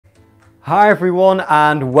Hi everyone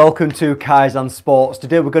and welcome to KS2 Sports.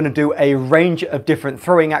 Today we're going to do a range of different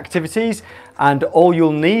throwing activities, and all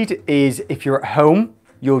you'll need is, if you're at home,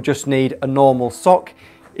 you'll just need a normal sock.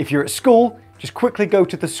 If you're at school, just quickly go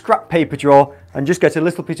to the scrap paper drawer and just get a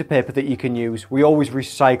little piece of paper that you can use. We always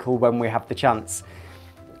recycle when we have the chance.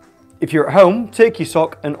 If you're at home, take your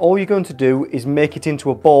sock and all you're going to do is make it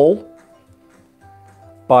into a ball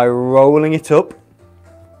by rolling it up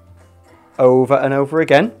over and over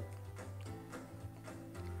again.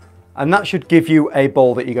 And that should give you a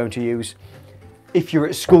ball that you're going to use. If you're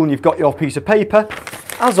at school and you've got your piece of paper,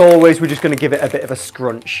 as always, we're just going to give it a bit of a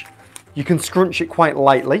scrunch. You can scrunch it quite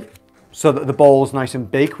lightly so that the ball's nice and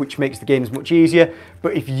big, which makes the games much easier.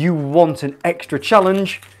 But if you want an extra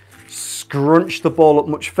challenge, scrunch the ball up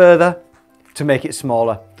much further to make it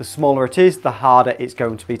smaller. The smaller it is, the harder it's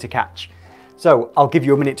going to be to catch. So I'll give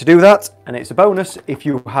you a minute to do that, and it's a bonus if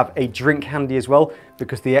you have a drink handy as well,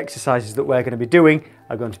 because the exercises that we're going to be doing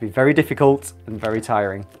are going to be very difficult and very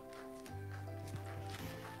tiring.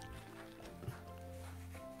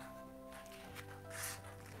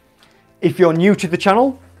 If you're new to the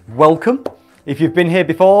channel, welcome. If you've been here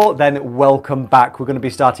before, then welcome back. We're going to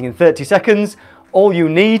be starting in 30 seconds. All you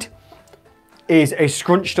need is a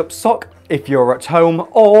scrunched up sock if you're at home,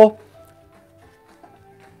 or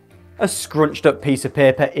a scrunched up piece of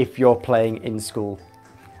paper if you're playing in school.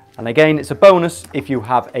 And again, it's a bonus if you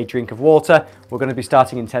have a drink of water. We're going to be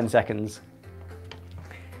starting in 10 seconds.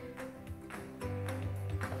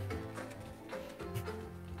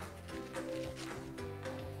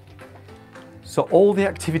 So all the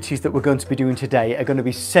activities that we're going to be doing today are going to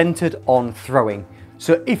be centered on throwing.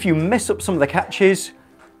 So if you mess up some of the catches,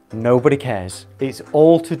 nobody cares. It's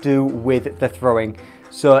all to do with the throwing.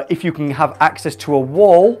 So if you can have access to a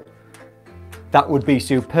wall, that would be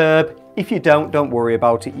superb. If you don't worry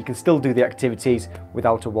about it. You can still do the activities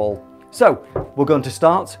without a wall. So we're going to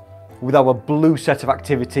start with our blue set of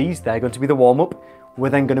activities. They're going to be the warm-up. We're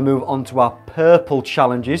then going to move on to our purple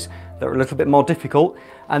challenges that are a little bit more difficult.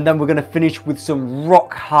 And then we're going to finish with some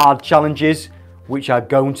rock hard challenges, which are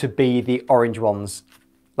going to be the orange ones.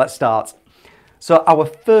 Let's start. So our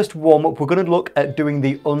first warm-up, we're going to look at doing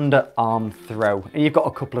the underarm throw. And you've got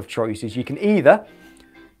a couple of choices. You can either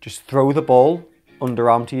just throw the ball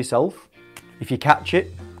underarm to yourself. If you catch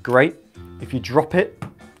it, great. If you drop it,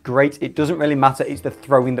 great. It doesn't really matter. It's the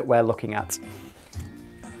throwing that we're looking at.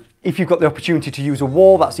 If you've got the opportunity to use a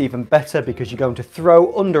wall, that's even better, because you're going to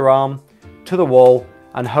throw underarm to the wall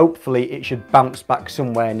and hopefully it should bounce back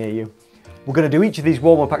somewhere near you. We're going to do each of these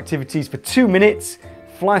warm-up activities for 2 minutes,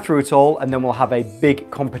 fly through it all, and then we'll have a big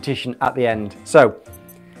competition at the end. So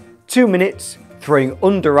 2 minutes throwing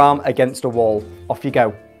underarm against a wall. Off you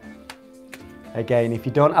go. Again, if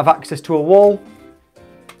you don't have access to a wall,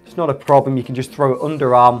 it's not a problem. You can just throw it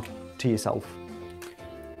underarm to yourself.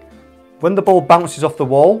 When the ball bounces off the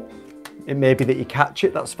wall, it may be that you catch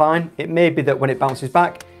it, that's fine. It may be that when it bounces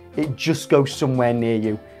back, it just goes somewhere near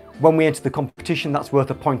you. When we enter the competition, that's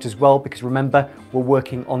worth a point as well, because remember, we're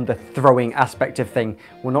working on the throwing aspect of thing.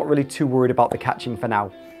 We're not really too worried about the catching for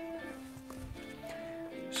now.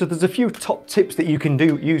 So there's a few top tips that you can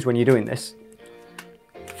use when you're doing this.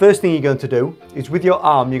 First thing you're going to do is, with your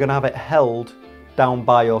arm, you're going to have it held down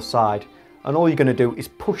by your side. And all you're going to do is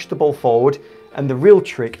push the ball forward. And the real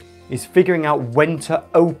trick is figuring out when to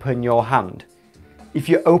open your hand. If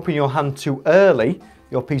you open your hand too early,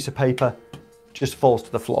 your piece of paper just falls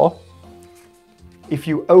to the floor. If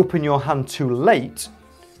you open your hand too late,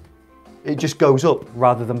 it just goes up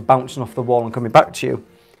rather than bouncing off the wall and coming back to you.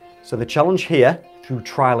 So the challenge here, through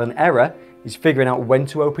trial and error, is figuring out when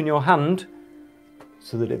to open your hand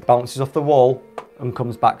so that it bounces off the wall and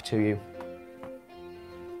comes back to you.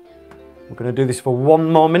 We're going to do this for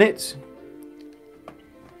 1 more minute.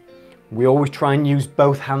 We always try and use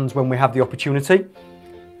both hands when we have the opportunity.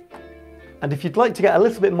 And if you'd like to get a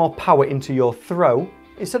little bit more power into your throw,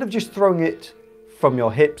 instead of just throwing it from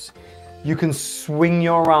your hips, you can swing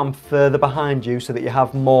your arm further behind you so that you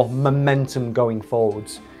have more momentum going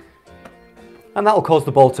forwards. And that'll cause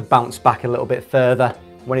the ball to bounce back a little bit further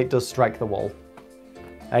when it does strike the wall.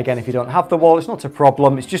 Again, if you don't have the wall, it's not a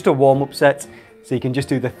problem. It's just a warm-up set, so you can just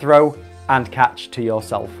do the throw and catch to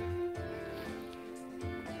yourself.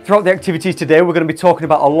 Throughout the activities today, we're going to be talking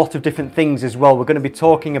about a lot of different things as well. We're going to be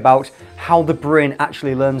talking about how the brain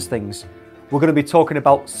actually learns things. We're going to be talking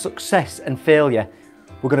about success and failure.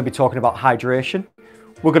 We're going to be talking about hydration.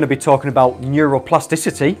 We're going to be talking about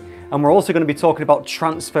neuroplasticity. And we're also going to be talking about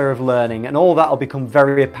transfer of learning. And all that will become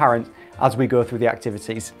very apparent as we go through the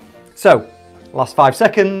activities. So, last 5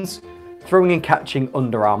 seconds, throwing and catching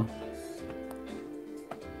underarm.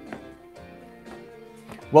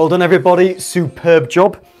 Well done everybody, superb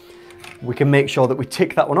job. We can make sure that we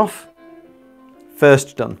tick that one off.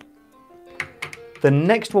 First done. The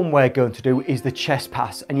next one we're going to do is the chest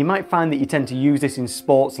pass, and you might find that you tend to use this in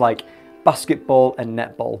sports like basketball and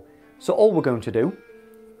netball. So all we're going to do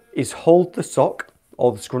is hold the sock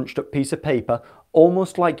or the scrunched up piece of paper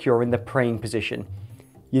almost like you're in the praying position.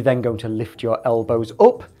 You're then going to lift your elbows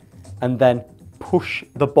up and then push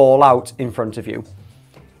the ball out in front of you.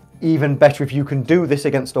 Even better if you can do this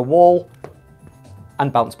against a wall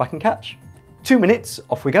and bounce back and catch. 2 minutes,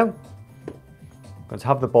 off we go. Going to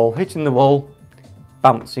have the ball hitting the wall,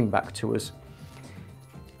 bouncing back to us.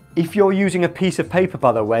 If you're using a piece of paper,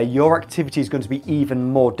 by the way, your activity is going to be even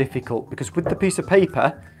more difficult because with the piece of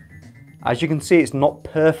paper, as you can see, it's not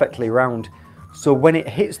perfectly round. So when it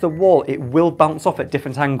hits the wall, it will bounce off at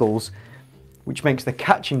different angles, which makes the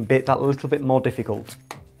catching bit that little bit more difficult.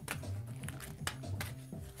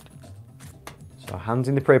 So hands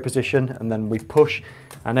in the prayer position, and then we push.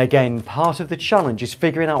 And again, part of the challenge is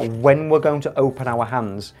figuring out when we're going to open our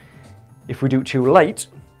hands. If we do it too late,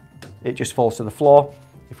 it just falls to the floor.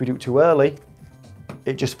 If we do it too early,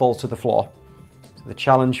 it just falls to the floor. So the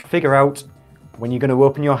challenge, figure out when you're going to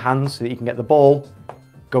open your hands so that you can get the ball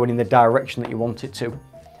going in the direction that you want it to.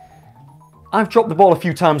 I've dropped the ball a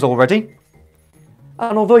few times already,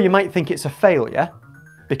 and although you might think it's a failure,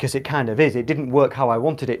 because it kind of is, it didn't work how I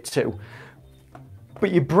wanted it to,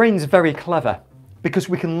 but your brain's very clever, because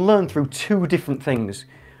we can learn through two different things.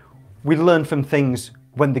 We learn from things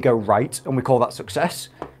when they go right, and we call that success,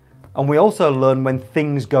 and we also learn when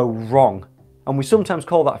things go wrong, and we sometimes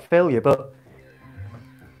call that failure, but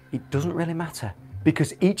it doesn't really matter,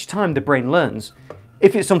 because each time the brain learns,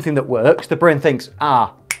 if it's something that works, the brain thinks,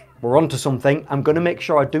 we're onto something, I'm going to make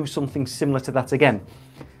sure I do something similar to that again.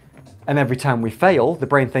 And every time we fail, the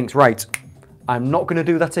brain thinks, right, I'm not going to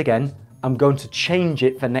do that again, I'm going to change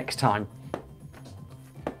it for next time.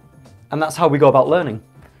 And that's how we go about learning.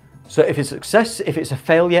 So if it's a success, if it's a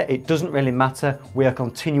failure, it doesn't really matter, we are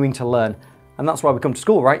continuing to learn. And that's why we come to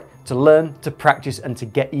school, right? To learn, to practice, and to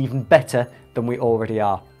get even better than we already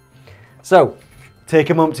are. So,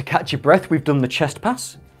 take a moment to catch your breath. We've done the chest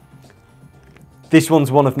pass. This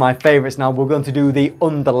one's one of my favourites now. We're going to do the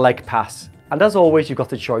under leg pass. And as always, you've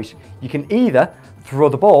got a choice. You can either throw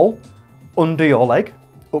the ball under your leg,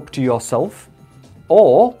 up to yourself,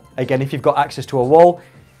 or, again, if you've got access to a wall,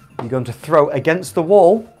 you're going to throw against the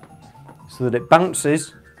wall so that it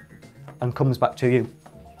bounces and comes back to you.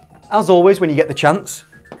 As always, when you get the chance,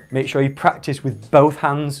 make sure you practice with both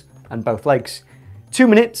hands and both legs. 2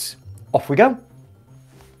 minutes, off we go.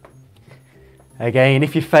 Again,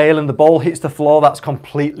 if you fail and the ball hits the floor, that's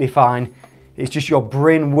completely fine. It's just your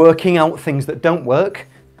brain working out things that don't work,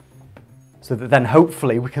 so that then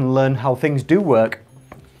hopefully we can learn how things do work.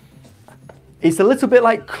 It's a little bit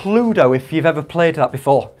like Cluedo, if you've ever played that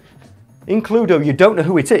before. In Cluedo, you don't know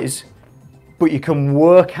who it is, but you can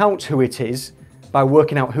work out who it is by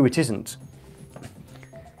working out who it isn't.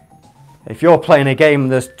 If you're playing a game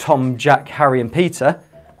there's Tom, Jack, Harry and Peter,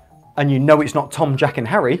 and you know it's not Tom, Jack and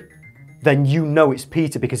Harry, then you know it's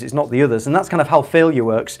Peter because it's not the others. And that's kind of how failure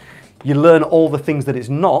works. You learn all the things that it's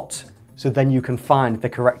not, so then you can find the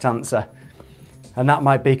correct answer. And that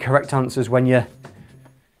might be correct answers when you're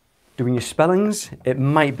doing your spellings. It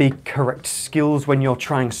might be correct skills when you're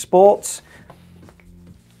trying sports.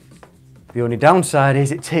 The only downside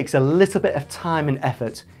is it takes a little bit of time and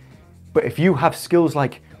effort. But if you have skills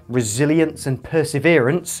like resilience and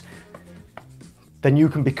perseverance, then you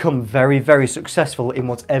can become very, very successful in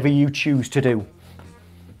whatever you choose to do.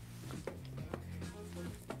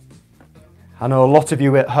 I know a lot of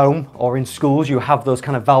you at home or in schools, you have those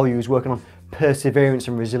kind of values working on perseverance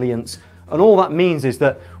and resilience. And all that means is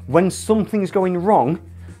that when something's going wrong,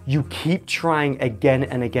 you keep trying again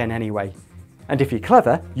and again anyway. And if you're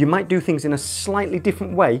clever, you might do things in a slightly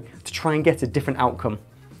different way to try and get a different outcome.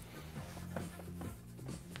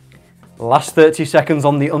 Last 30 seconds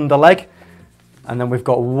on the underleg. And then we've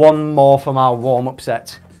got one more from our warm-up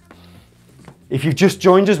set. If you've just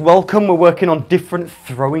joined us, welcome. We're working on different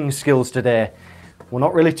throwing skills today. We're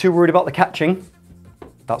not really too worried about the catching.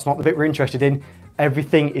 That's not the bit we're interested in.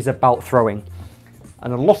 Everything is about throwing.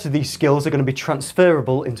 And a lot of these skills are going to be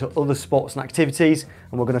transferable into other sports and activities,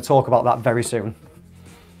 and we're going to talk about that very soon.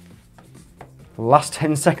 Last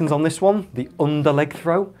 10 seconds on this one, the underleg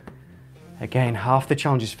throw. Again, half the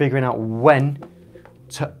challenge is figuring out when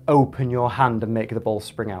to open your hand and make the ball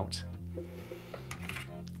spring out.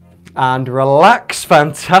 And relax,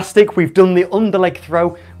 fantastic. We've done the underleg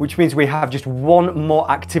throw, which means we have just one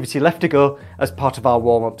more activity left to go as part of our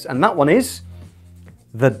warm-ups, and that one is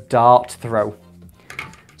the dart throw.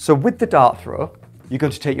 So with the dart throw, you're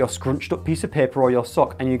going to take your scrunched up piece of paper or your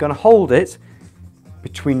sock and you're going to hold it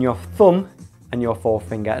between your thumb and your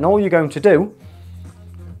forefinger. And all you're going to do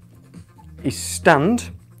is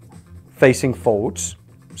stand facing forwards.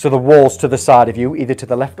 So the wall's to the side of you, either to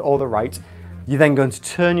the left or the right. You're then going to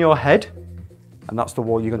turn your head, and that's the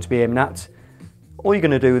wall you're going to be aiming at. All you're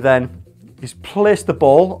going to do then is place the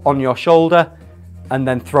ball on your shoulder and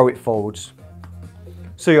then throw it forwards.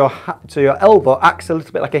 So your elbow acts a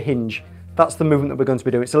little bit like a hinge. That's the movement that we're going to be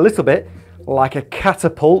doing. It's a little bit like a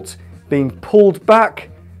catapult being pulled back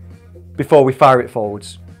before we fire it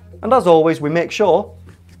forwards. And as always, we make sure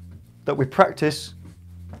that we practice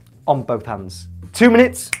on both hands. 2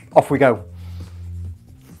 minutes, off we go.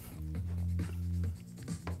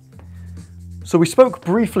 So we spoke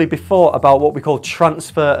briefly before about what we call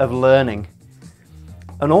transfer of learning.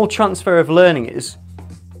 And all transfer of learning is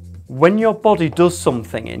when your body does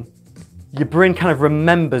something your brain kind of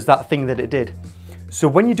remembers that thing that it did. So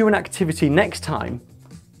when you do an activity next time,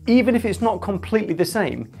 even if it's not completely the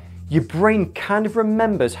same, your brain kind of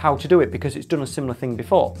remembers how to do it because it's done a similar thing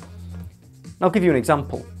before. I'll give you an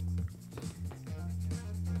example.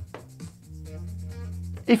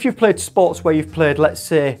 If you've played sports where you've played, let's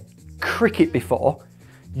say, cricket before,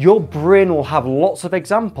 your brain will have lots of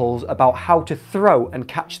examples about how to throw and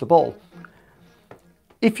catch the ball.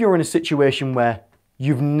 If you're in a situation where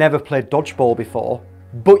you've never played dodgeball before,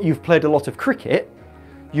 but you've played a lot of cricket,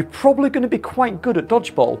 you're probably going to be quite good at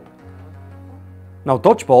dodgeball. Now,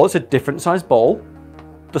 dodgeball is a different size ball.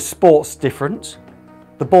 The sport's different.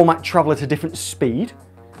 The ball might travel at a different speed.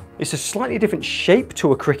 It's a slightly different shape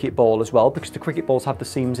to a cricket ball as well, because the cricket balls have the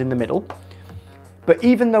seams in the middle. But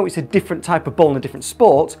even though it's a different type of ball in a different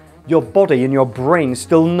sport, your body and your brain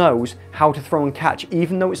still knows how to throw and catch,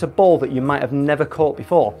 even though it's a ball that you might have never caught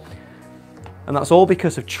before. And that's all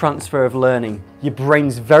because of transfer of learning. Your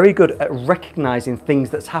brain's very good at recognizing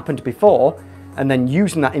things that's happened before and then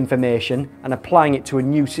using that information and applying it to a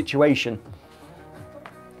new situation.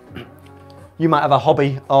 You might have a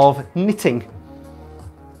hobby of knitting,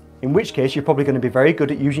 in which case you're probably going to be very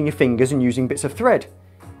good at using your fingers and using bits of thread.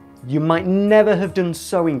 You might never have done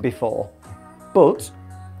sewing before, but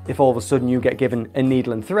if all of a sudden you get given a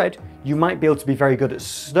needle and thread, you might be able to be very good at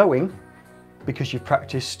sewing because you've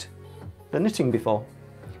practiced the knitting before.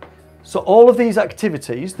 So all of these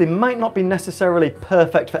activities, they might not be necessarily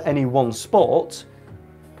perfect for any one sport,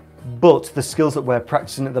 but the skills that we're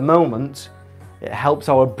practicing at the moment, it helps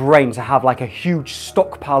our brain to have like a huge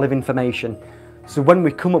stockpile of information. So when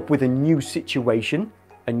we come up with a new situation,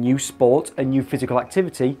 a new sport, a new physical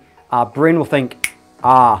activity, our brain will think,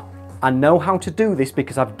 I know how to do this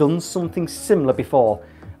because I've done something similar before.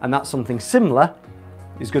 And that something similar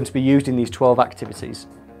is going to be used in these 12 activities.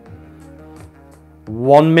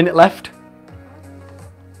 1 minute left.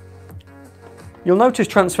 You'll notice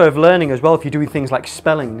transfer of learning as well if you're doing things like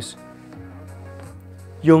spellings.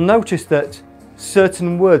 You'll notice that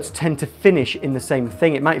certain words tend to finish in the same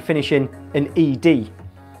thing. It might finish in an ED.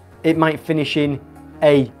 It might finish in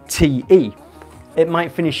ATE. It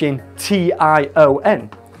might finish in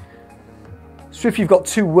TION. So if you've got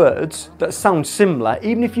two words that sound similar,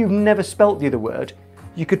 even if you've never spelt the other word,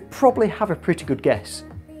 you could probably have a pretty good guess.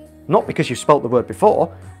 Not because you've spelt the word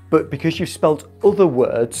before, but because you've spelt other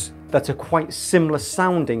words that are quite similar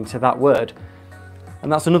sounding to that word.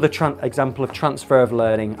 And that's another example of transfer of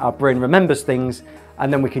learning. Our brain remembers things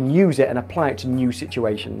and then we can use it and apply it to new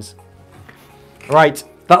situations. Right,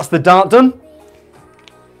 that's the dart done.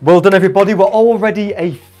 Well done everybody, we're already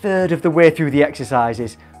a third of the way through the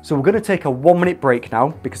exercises. So we're going to take a 1 minute break now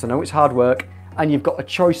because I know it's hard work and you've got a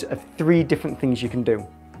choice of 3 different things you can do.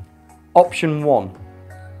 Option 1,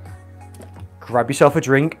 grab yourself a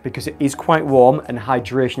drink because it is quite warm and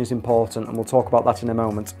hydration is important, and we'll talk about that in a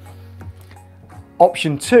moment.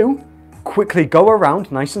 Option 2, quickly go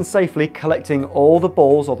around nice and safely collecting all the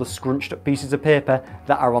balls or the scrunched up pieces of paper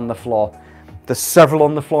that are on the floor. There's several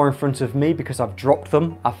on the floor in front of me because I've dropped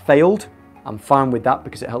them. I failed. I'm fine with that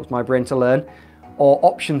because it helps my brain to learn. Or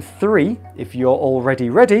option 3, if you're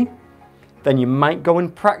already ready, then you might go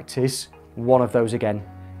and practice one of those again.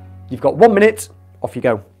 You've got 1 minute, off you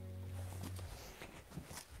go.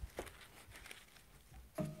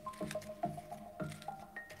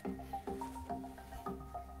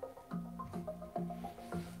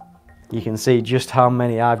 You can see just how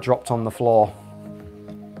many I've dropped on the floor.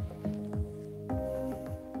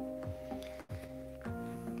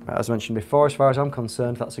 As mentioned before, as far as I'm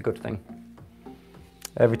concerned, that's a good thing.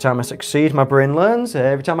 Every time I succeed, my brain learns.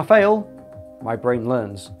 Every time I fail, my brain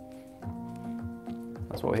learns.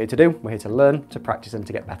 That's what we're here to do. We're here to learn, to practice and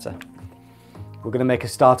to get better. We're going to make a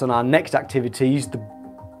start on our next activities.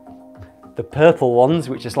 The the purple ones,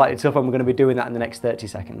 which are slightly tougher, and we're going to be doing that in the next 30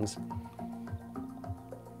 seconds.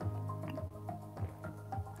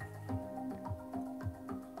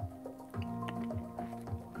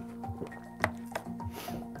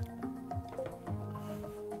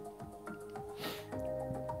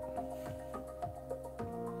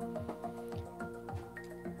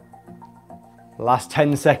 Last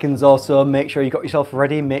 10 seconds or so, make sure you got yourself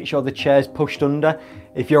ready, make sure the chair's pushed under.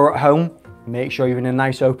 If you're at home, make sure you're in a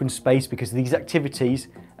nice open space, because these activities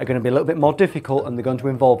are going to be a little bit more difficult and they're going to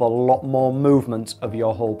involve a lot more movement of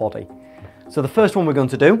your whole body. So the first one we're going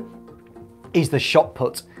to do is the shot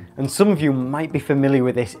put. And some of you might be familiar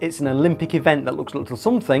with this. It's an Olympic event that looks a little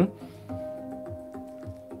something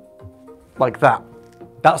like that.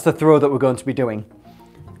 That's the throw that we're going to be doing.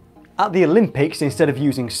 At the Olympics, instead of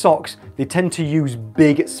using socks, they tend to use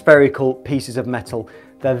big spherical pieces of metal.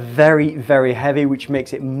 They're very, very heavy, which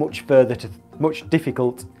makes it much more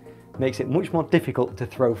difficult to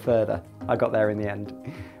throw further. I got there in the end.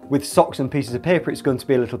 With socks and pieces of paper, it's going to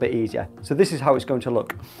be a little bit easier. So this is how it's going to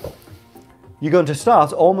look. You're going to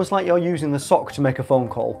start almost like you're using the sock to make a phone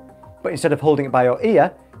call, but instead of holding it by your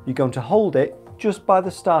ear, you're going to hold it just by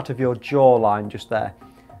the start of your jawline, just there.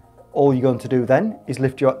 All you're going to do then is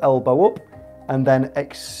lift your elbow up and then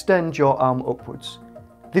extend your arm upwards.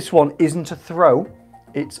 This one isn't a throw,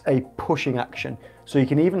 it's a pushing action. So you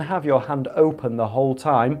can even have your hand open the whole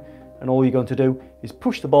time, and all you're going to do is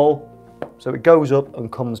push the ball so it goes up and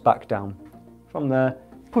comes back down. From there,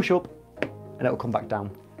 push up and it'll come back down.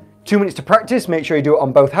 2 minutes to practice, make sure you do it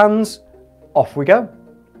on both hands. Off we go.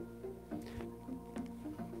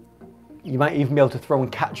 You might even be able to throw and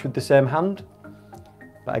catch with the same hand.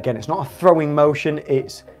 But again, it's not a throwing motion,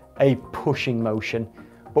 it's a pushing motion.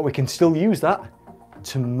 But we can still use that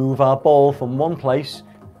to move our ball from one place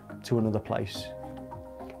to another place.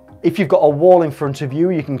 If you've got a wall in front of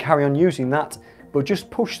you, you can carry on using that, but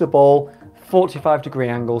just push the ball 45-degree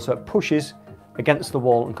angle so it pushes against the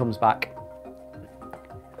wall and comes back.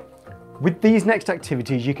 With these next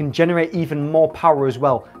activities, you can generate even more power as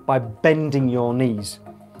well by bending your knees.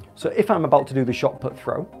 So if I'm about to do the shot put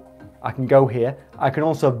throw, I can go here. I can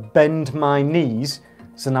also bend my knees,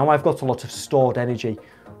 so now I've got a lot of stored energy.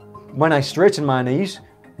 When I straighten my knees,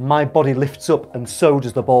 my body lifts up and so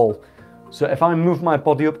does the ball. So if I move my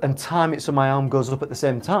body up and time it so my arm goes up at the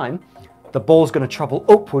same time, the ball's going to travel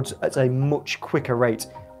upwards at a much quicker rate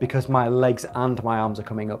because my legs and my arms are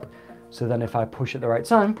coming up. So then if I push at the right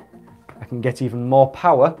time, I can get even more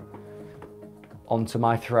power onto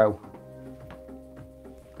my throw.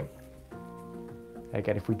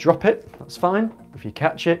 Again, if we drop it, that's fine. If you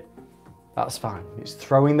catch it, that's fine. It's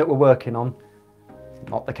throwing that we're working on,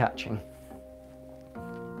 not the catching.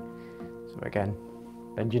 So again,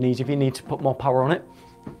 bend your knees if you need to put more power on it.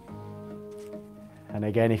 And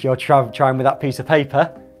again, if you're trying with that piece of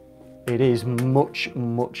paper, it is much,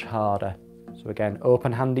 much harder. So again,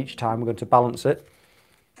 open hand each time. We're going to balance it,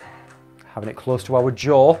 having it close to our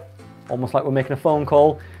jaw, almost like we're making a phone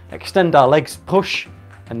call. Extend our legs, push,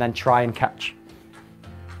 and then try and catch.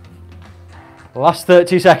 Last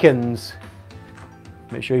 30 seconds.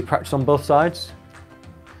 Make sure you practice on both sides.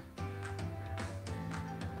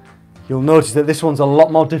 You'll notice that this one's a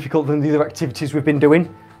lot more difficult than the other activities we've been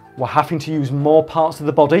doing. We're having to use more parts of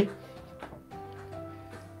the body.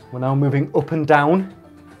 We're now moving up and down.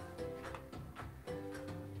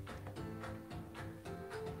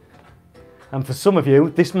 And for some of you,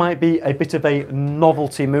 this might be a bit of a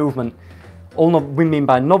novelty movement. All we mean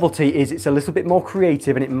by novelty is it's a little bit more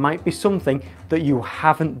creative and it might be something that you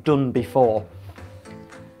haven't done before.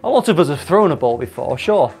 A lot of us have thrown a ball before,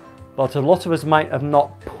 sure, but a lot of us might have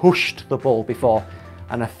not pushed the ball before.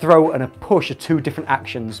 And a throw and a push are two different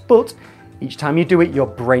actions, but each time you do it, your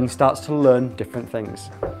brain starts to learn different things.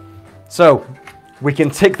 So we can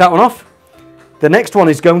tick that one off. The next one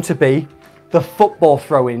is going to be the football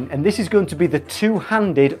throw-in, and this is going to be the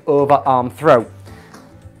two-handed over-arm throw.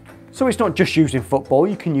 So it's not just used in football,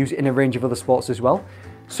 you can use it in a range of other sports as well.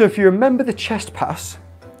 So if you remember the chest pass,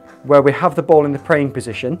 where we have the ball in the praying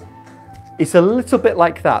position, it's a little bit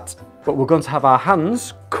like that, but we're going to have our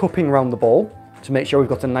hands cupping around the ball to make sure we've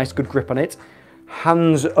got a nice good grip on it.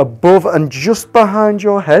 Hands above and just behind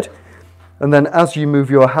your head, and then as you move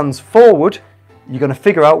your hands forward, you're going to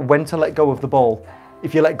figure out when to let go of the ball.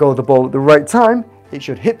 If you let go of the ball at the right time, it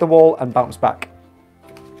should hit the wall and bounce back.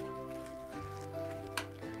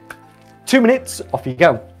 2 minutes, off you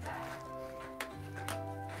go.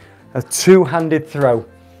 A two-handed throw.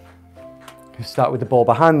 We start with the ball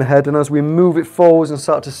behind the head, and as we move it forwards and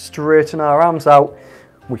start to straighten our arms out,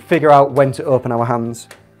 we figure out when to open our hands.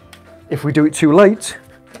 If we do it too late,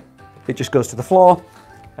 it just goes to the floor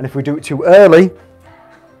And if we do it too early,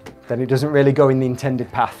 then it doesn't really go in the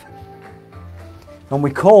intended path. And we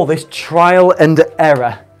call this trial and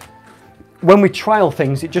error. When we trial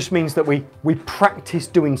things, it just means that we practice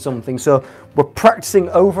doing something. So we're practicing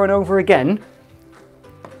over and over again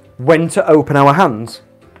when to open our hands.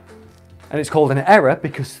 And it's called an error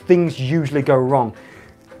because things usually go wrong.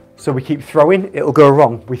 So we keep throwing, it'll go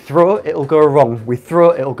wrong. We throw, it'll go wrong. We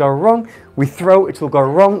throw, it'll go wrong. We throw, it'll go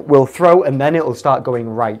wrong. We'll throw, and then it'll start going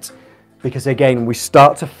right. Because again, we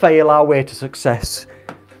start to fail our way to success.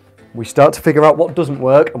 We start to figure out what doesn't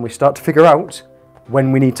work, and we start to figure out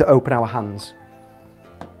when we need to open our hands.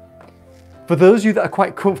 For those of you that are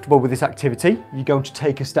quite comfortable with this activity, you're going to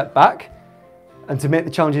take a step back, and to make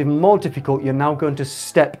the challenge even more difficult, you're now going to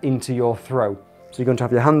step into your throw. So you're going to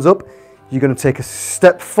have your hands up, you're going to take a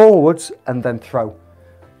step forwards and then throw.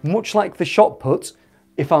 Much like the shot put,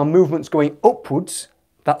 if our movement's going upwards,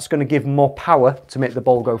 that's going to give more power to make the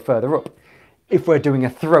ball go further up. If we're doing a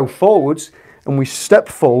throw forwards and we step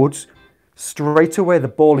forwards, straight away the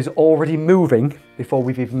ball is already moving before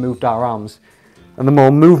we've even moved our arms. And the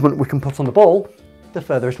more movement we can put on the ball, the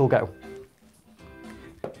further it will go.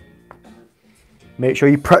 Make sure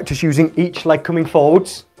you practice using each leg coming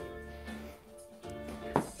forwards.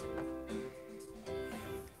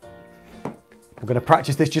 I'm going to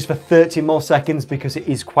practice this just for 30 more seconds because it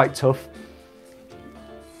is quite tough.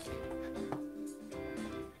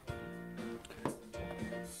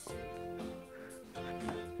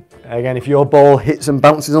 Again, if your ball hits and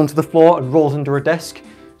bounces onto the floor and rolls under a desk,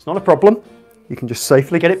 it's not a problem. You can just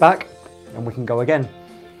safely get it back and we can go again.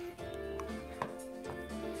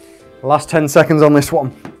 Last 10 seconds on this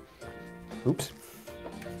one. Oops.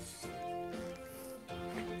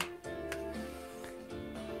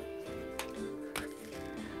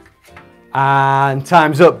 And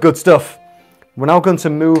time's up, good stuff. We're now going to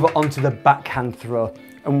move on to the backhand throw.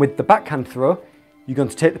 And with the backhand throw, you're going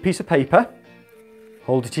to take the piece of paper,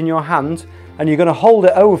 hold it in your hand, and you're going to hold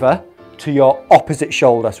it over to your opposite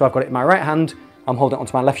shoulder. So I've got it in my right hand, I'm holding it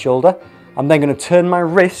onto my left shoulder. I'm then going to turn my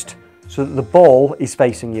wrist so that the ball is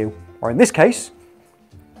facing you. Or in this case,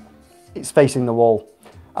 it's facing the wall.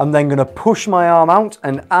 I'm then going to push my arm out,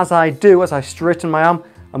 and as I do, as I straighten my arm,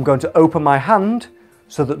 I'm going to open my hand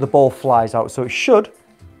so that the ball flies out. So it should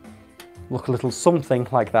look a little something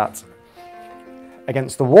like that.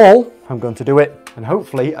 Against the wall, I'm going to do it, and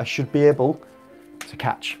hopefully I should be able to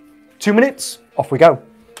catch. 2 minutes, off we go.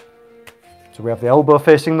 So we have the elbow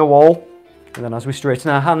facing the wall, and then as we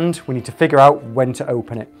straighten our hand, we need to figure out when to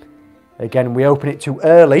open it. Again, we open it too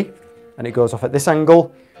early, and it goes off at this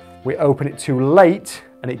angle. We open it too late,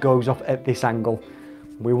 and it goes off at this angle.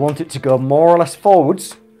 We want it to go more or less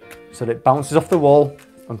forwards, so that it bounces off the wall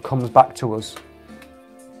and comes back to us.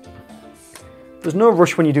 There's no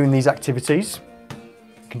rush when you're doing these activities.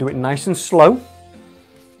 You can do it nice and slow. You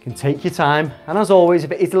can take your time, and as always,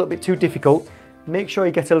 if it is a little bit too difficult, make sure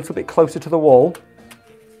you get a little bit closer to the wall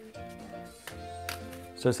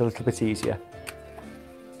so it's a little bit easier.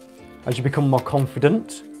 As you become more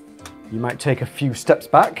confident, you might take a few steps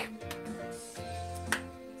back.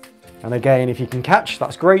 And again, if you can catch,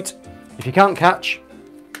 that's great. If you can't catch,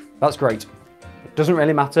 that's great. It doesn't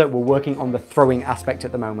really matter, we're working on the throwing aspect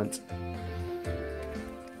at the moment.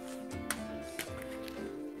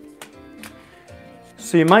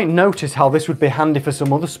 So you might notice how this would be handy for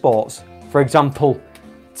some other sports. For example,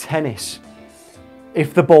 tennis.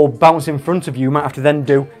 If the ball bounces in front of you, you might have to then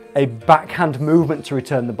do a backhand movement to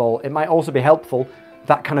return the ball. It might also be helpful,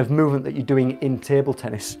 that kind of movement that you're doing in table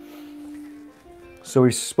tennis. So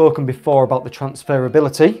we've spoken before about the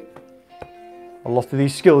transferability. A lot of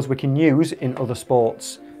these skills we can use in other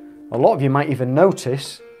sports. A lot of you might even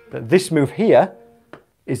notice that this move here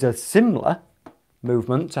is a similar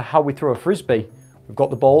movement to how we throw a frisbee. We've got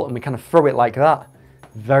the ball and we kind of throw it like that.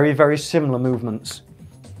 Very, very similar movements.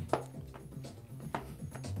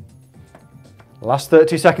 Last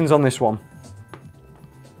 30 seconds on this one.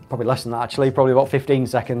 Probably less than that actually, probably about 15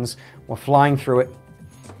 seconds. We're flying through it.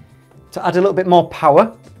 To add a little bit more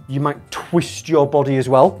power, you might twist your body as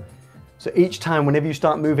well. So each time, whenever you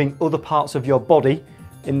start moving other parts of your body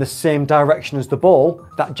in the same direction as the ball,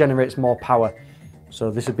 that generates more power.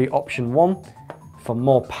 So this would be option 1. For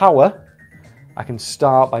more power, I can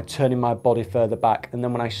start by turning my body further back. And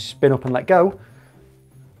then when I spin up and let go,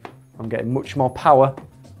 I'm getting much more power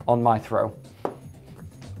on my throw.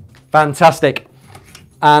 Fantastic.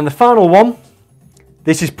 And the final one,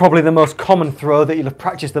 this is probably the most common throw that you'll have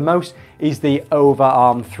practiced the most, is the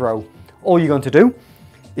overarm throw. All you're going to do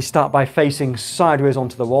is start by facing sideways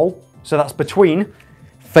onto the wall. So that's between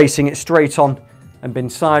facing it straight on and being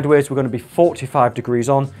sideways. We're going to be 45 degrees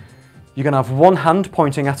on. You're going to have one hand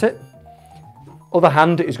pointing at it. Other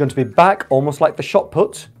hand is going to be back, almost like the shot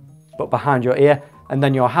put, but behind your ear. And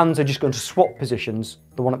then your hands are just going to swap positions.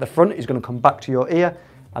 The one at the front is going to come back to your ear,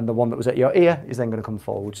 and the one that was at your ear is then going to come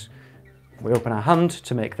forwards. We open our hand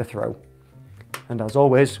to make the throw. And as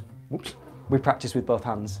always, whoops, we practice with both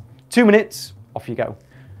hands. 2 minutes, off you go.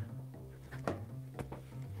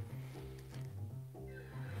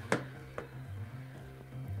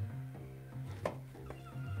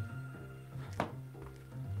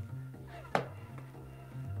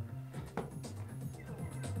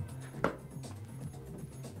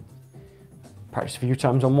 Practice a few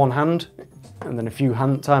times on one hand and then a few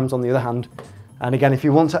times on the other hand. And again, if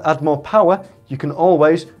you want to add more power, you can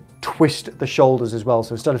always twist the shoulders as well.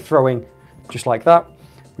 So instead of throwing just like that,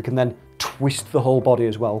 we can then twist the whole body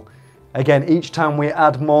as well. Again, each time we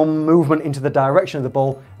add more movement into the direction of the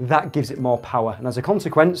ball, that gives it more power. And as a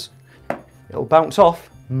consequence, it'll bounce off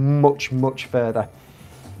much, much further.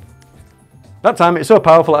 That time it's so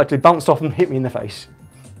powerful it actually bounced off and hit me in the face.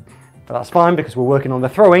 But that's fine because we're working on the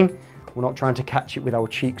throwing. We're not trying to catch it with our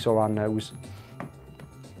cheeks or our nose.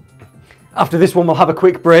 After this one, we'll have a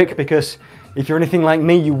quick break because if you're anything like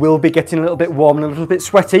me, you will be getting a little bit warm and a little bit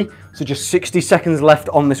sweaty. So just 60 seconds left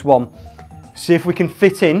on this one. See if we can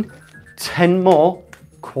fit in 10 more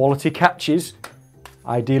quality catches,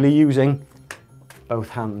 ideally using both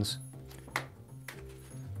hands.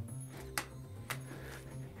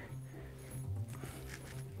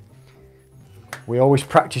 We always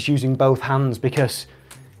practice using both hands because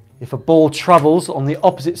if a ball travels on the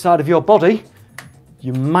opposite side of your body,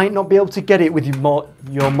 you might not be able to get it with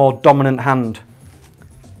your more dominant hand.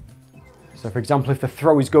 So for example, if the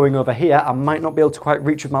throw is going over here, I might not be able to quite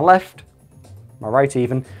reach with my left, my right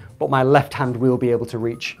even, but my left hand will be able to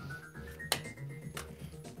reach.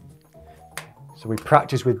 So we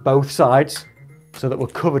practice with both sides so that we're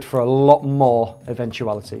covered for a lot more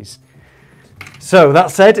eventualities. So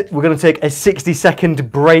that said, we're going to take a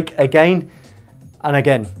 60-second break again. And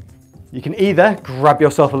again, you can either grab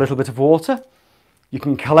yourself a little bit of water, you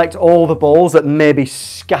can collect all the balls that may be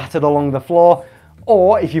scattered along the floor,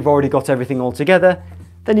 or if you've already got everything all together,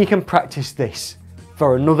 then you can practice this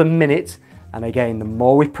for another minute. And again, the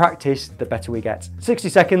more we practice, the better we get. 60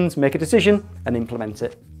 seconds, make a decision and implement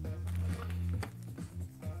it.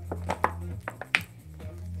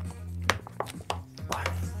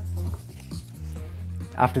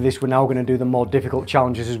 After this, we're now going to do the more difficult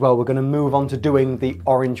challenges as well. We're going to move on to doing the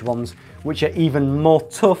orange ones, which are even more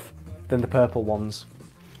tough than the purple ones.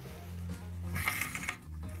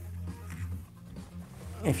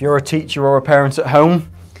 If you're a teacher or a parent at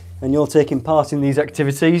home and you're taking part in these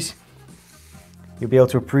activities, you'll be able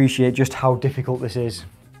to appreciate just how difficult this is.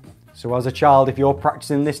 So as a child, if you're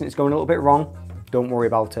practicing this and it's going a little bit wrong, don't worry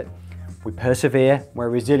about it. We persevere, we're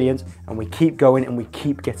resilient, and we keep going and we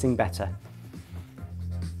keep getting better.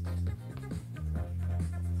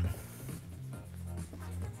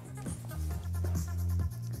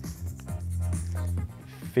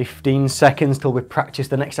 15 seconds till we practice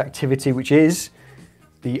the next activity, which is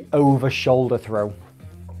the over shoulder throw.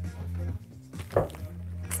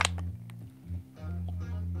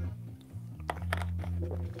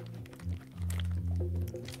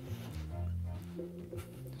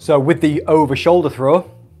 So with the over shoulder throw,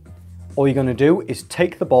 all you're going to do is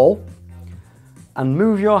take the ball and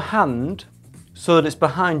move your hand so that it's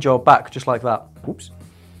behind your back, just like that. Oops.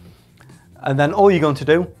 And then all you're going to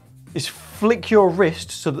do is flick your wrist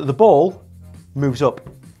so that the ball moves up.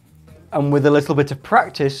 And with a little bit of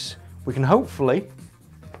practice, we can hopefully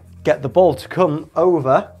get the ball to come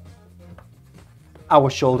over our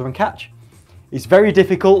shoulder and catch. It's very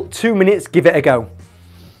difficult, 2 minutes, give it a go.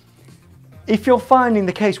 If you're finding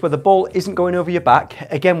the case where the ball isn't going over your back,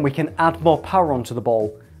 again, we can add more power onto the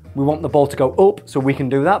ball. We want the ball to go up, so we can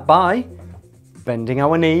do that by bending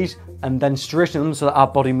our knees and then straightening them so that our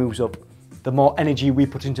body moves up. The more energy we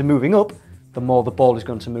put into moving up, the more the ball is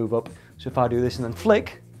going to move up. So if I do this and then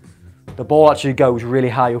flick, the ball actually goes really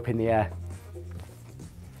high up in the air.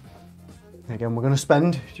 Again, we're going to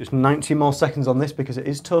spend just 90 more seconds on this because it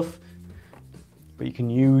is tough, but you can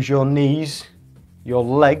use your knees, your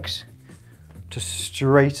legs to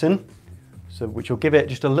straighten, which will give it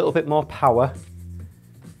just a little bit more power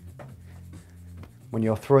when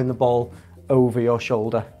you're throwing the ball over your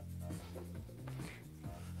shoulder.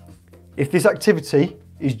 If this activity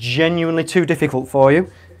is genuinely too difficult for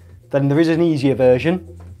you, then there is an easier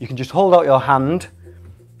version. You can just hold out your hand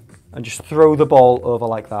and just throw the ball over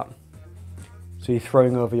like that. So you're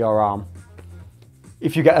throwing over your arm.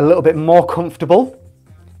 If you get a little bit more comfortable,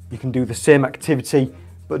 you can do the same activity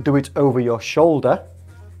but do it over your shoulder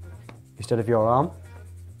instead of your arm.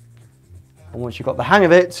 And once you've got the hang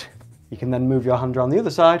of it, you can then move your hand around the other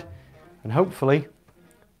side and hopefully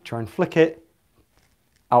try and flick it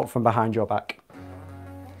out from behind your back.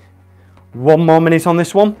 1 more minute on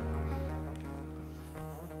this one.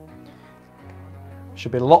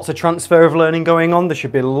 Should be lots of transfer of learning going on. There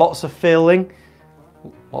should be lots of failing,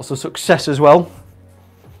 lots of success as well.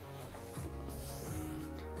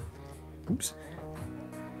 Oops.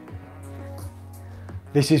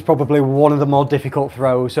 This is probably one of the more difficult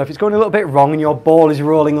throws. So if it's going a little bit wrong and your ball is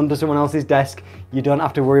rolling under someone else's desk, you don't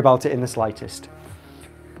have to worry about it in the slightest.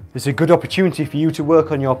 It's a good opportunity for you to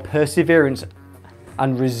work on your perseverance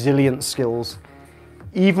and resilience skills.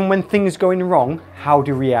 Even when things are going wrong, how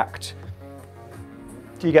do you react?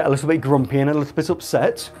 Do you get a little bit grumpy and a little bit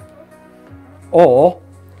upset? Or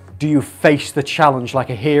do you face the challenge like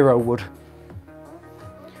a hero would?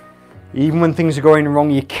 Even when things are going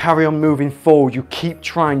wrong, you carry on moving forward, you keep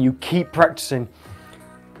trying, you keep practicing.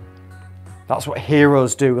 That's what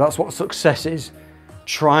heroes do, that's what success is.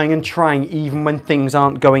 Trying and trying even when things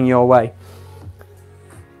aren't going your way.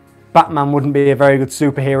 Batman wouldn't be a very good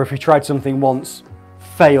superhero if he tried something once,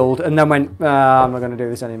 failed, and then went, I'm not going to do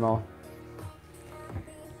this anymore.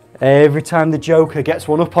 Every time the Joker gets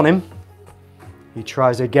one up on him, he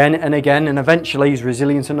tries again and again, and eventually he's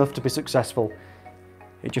resilient enough to be successful.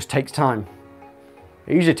 It just takes time.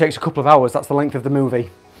 It usually takes a couple of hours, that's the length of the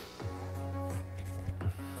movie.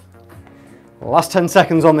 Last 10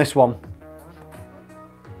 seconds on this one.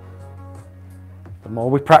 The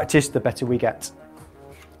more we practice, the better we get.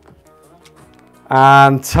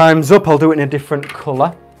 And time's up. I'll do it in a different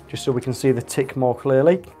colour, just so we can see the tick more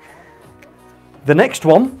clearly. The next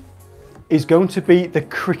one is going to be the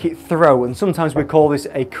cricket throw, and sometimes we call this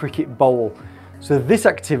a cricket bowl. So this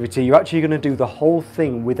activity, you're actually going to do the whole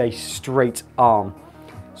thing with a straight arm.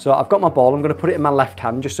 So I've got my ball, I'm going to put it in my left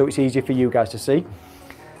hand just so it's easier for you guys to see.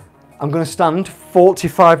 I'm going to stand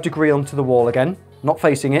 45° onto the wall again, not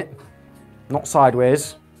facing it, not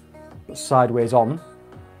sideways, but sideways on.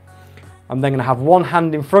 I'm then going to have one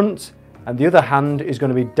hand in front and the other hand is going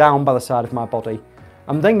to be down by the side of my body.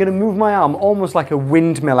 I'm then going to move my arm almost like a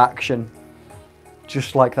windmill action,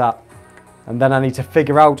 just like that. And then I need to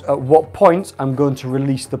figure out at what point I'm going to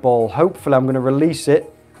release the ball. Hopefully I'm going to release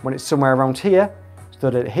it when it's somewhere around here so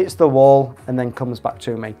that it hits the wall and then comes back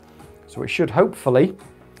to me. So it should hopefully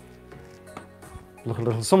look a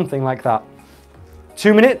little something like that.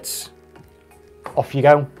 2 minutes, off you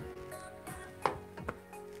go.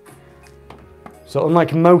 So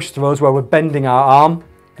unlike most throws where we're bending our arm,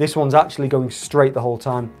 this one's actually going straight the whole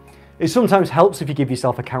time. It sometimes helps if you give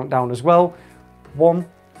yourself a countdown as well. 1,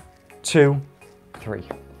 2, 3.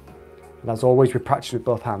 And as always, we practice with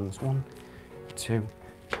both hands. 1, 2,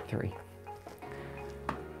 3.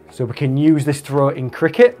 So we can use this throw in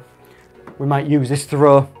cricket. We might use this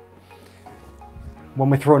throw when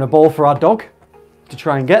we're throwing a ball for our dog to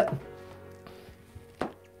try and get.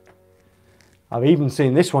 I've even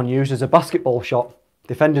seen this one used as a basketball shot.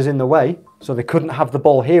 Defenders in the way, so they couldn't have the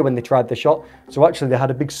ball here when they tried the shot. So actually they had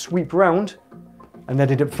a big sweep round and they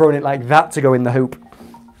ended up throwing it like that to go in the hoop.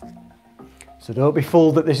 So don't be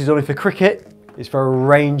fooled that this is only for cricket. It's for a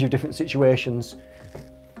range of different situations.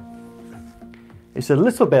 It's a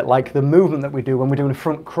little bit like the movement that we do when we're doing a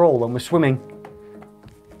front crawl when we're swimming.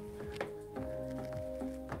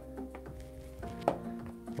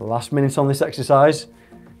 Last minute on this exercise.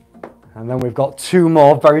 And then we've got 2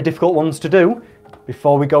 more very difficult ones to do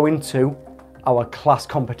before we go into our class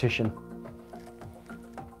competition.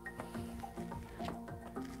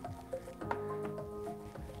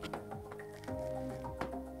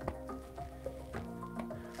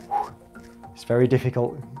 It's very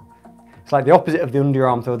difficult. It's like the opposite of the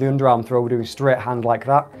underarm throw. The underarm throw we're doing straight hand like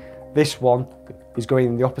that. This one is going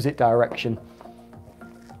in the opposite direction.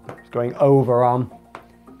 It's going overarm.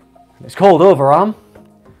 It's called overarm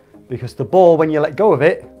because the ball, when you let go of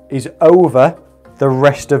it, is over the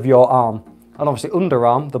rest of your arm. And obviously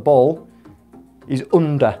underarm, the ball is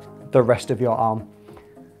under the rest of your arm.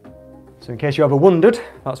 So in case you ever wondered,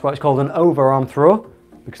 that's why it's called an overarm throw,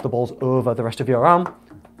 because the ball's over the rest of your arm,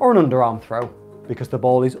 or an underarm throw, because the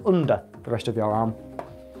ball is under the rest of your arm.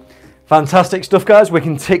 Fantastic stuff, guys. We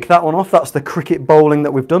can tick that one off. That's the cricket bowling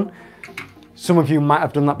that we've done. Some of you might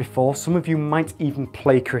have done that before. Some of you might even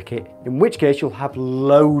play cricket, in which case you'll have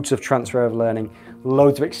loads of transfer of learning,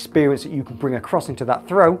 loads of experience that you can bring across into that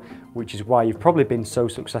throw, which is why you've probably been so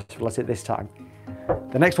successful at it this time.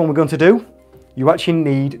 The next one we're going to do, you actually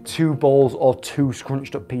need 2 balls or 2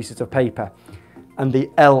 scrunched up pieces of paper. And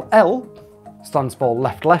the LL stands for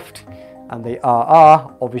left, left, and the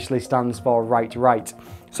RR obviously stands for right, right.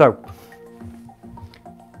 So,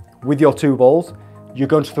 with your 2 balls, you're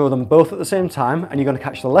going to throw them both at the same time, and you're going to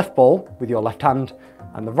catch the left ball with your left hand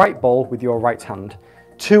and the right ball with your right hand.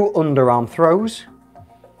 2 underarm throws.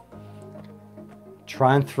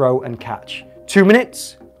 Try and throw and catch. 2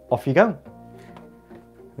 minutes, off you go.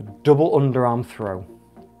 A double underarm throw.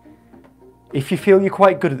 If you feel you're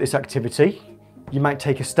quite good at this activity, you might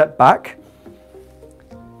take a step back.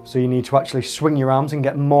 So you need to actually swing your arms and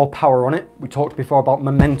get more power on it. We talked before about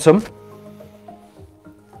momentum.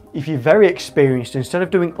 If you're very experienced, instead of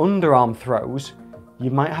doing underarm throws,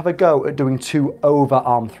 you might have a go at doing 2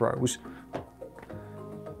 overarm throws.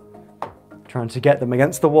 Trying to get them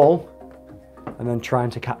against the wall and then trying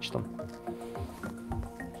to catch them.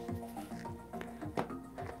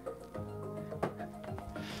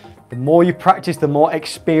 The more you practice, the more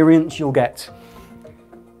experience you'll get.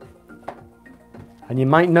 And you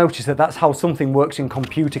might notice that that's how something works in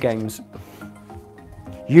computer games.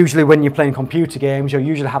 Usually when you're playing computer games, you'll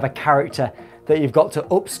usually have a character that you've got to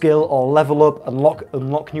upskill or level up,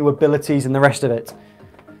 unlock new abilities and the rest of it.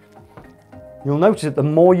 You'll notice that the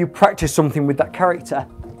more you practice something with that character,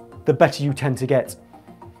 the better you tend to get.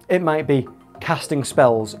 It might be casting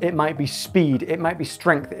spells, it might be speed, it might be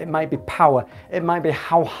strength, it might be power, it might be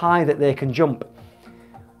how high that they can jump.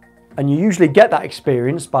 And you usually get that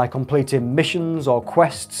experience by completing missions or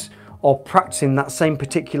quests or practicing that same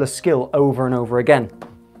particular skill over and over again.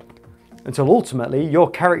 Until ultimately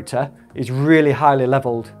your character is really highly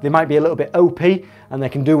leveled. They might be a little bit OP and they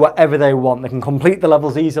can do whatever they want. They can complete the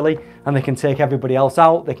levels easily and they can take everybody else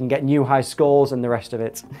out. They can get new high scores and the rest of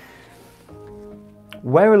it.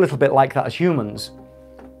 We're a little bit like that as humans.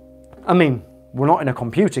 I mean, we're not in a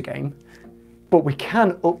computer game, but we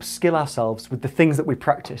can upskill ourselves with the things that we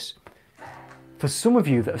practice. For some of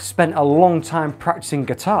you that have spent a long time practicing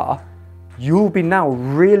guitar, you'll be now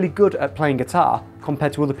really good at playing guitar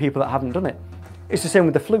compared to other people that haven't done it. It's the same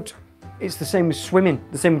with the flute. It's the same with swimming,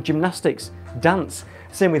 the same with gymnastics, dance,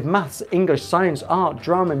 same with maths, English, science, art,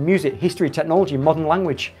 drama, music, history, technology, modern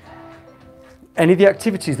language. Any of the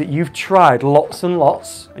activities that you've tried lots and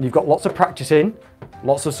lots, and you've got lots of practice in,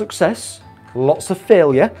 lots of success, lots of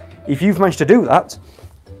failure, if you've managed to do that,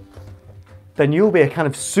 then you'll be a kind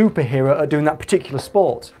of superhero at doing that particular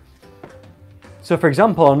sport. So for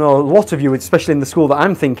example, I know a lot of you, especially in the school that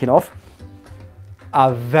I'm thinking of,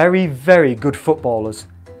 are very, very good footballers.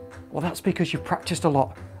 Well, that's because you've practiced a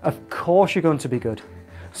lot. Of course you're going to be good.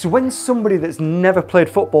 So when somebody that's never played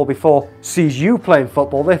football before sees you playing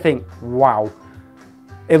football, they think, wow.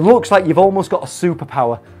 It looks like you've almost got a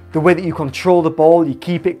superpower. The way that you control the ball, you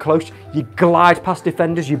keep it close, you glide past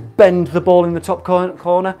defenders, you bend the ball in the top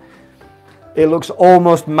corner. It looks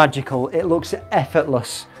almost magical. It looks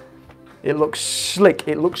effortless. It looks slick.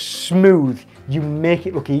 It looks smooth. You make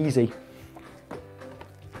it look easy.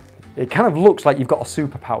 It kind of looks like you've got a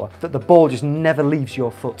superpower, that the ball just never leaves your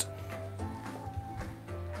foot.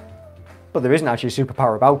 But there isn't actually a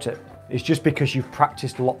superpower about it. It's just because you've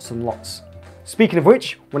practiced lots and lots. Speaking of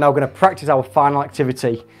which, we're now going to practice our final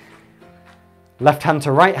activity. Left hand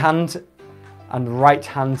to right hand and right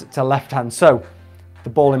hand to left hand. So the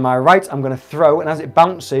ball in my right, I'm going to throw, and as it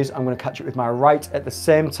bounces, I'm going to catch it with my right. At the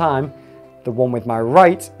same time, the one with my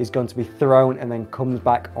right is going to be thrown and then comes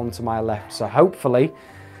back onto my left. So hopefully,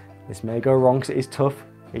 this may go wrong because it is tough.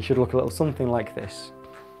 It should look a little something like this.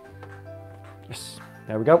 Yes,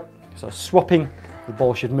 there we go. So swapping, the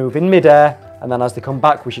ball should move in midair, and then as they come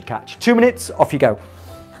back, we should catch. 2 minutes, off you go.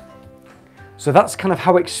 So that's kind of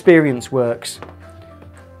how experience works.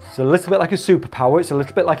 It's a little bit like a superpower, it's a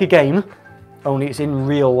little bit like a game, only it's in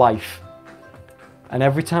real life. And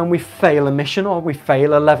every time we fail a mission or we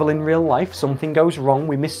fail a level in real life, something goes wrong,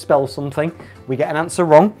 we misspell something, we get an answer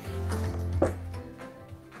wrong,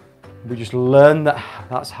 we just learn that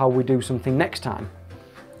that's how we do something next time.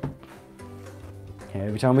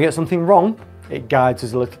 Every time we get something wrong, it guides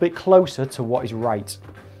us a little bit closer to what is right.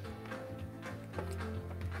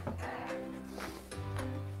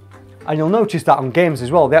 And you'll notice that on games as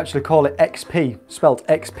well, they actually call it XP, spelt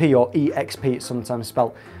XP, or EXP it's sometimes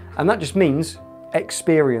spelt. And that just means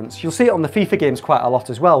experience. You'll see it on the FIFA games quite a lot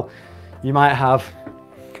as well. You might have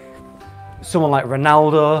someone like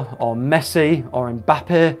Ronaldo or Messi or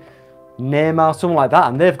Mbappe, Neymar, someone like that,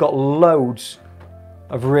 and they've got loads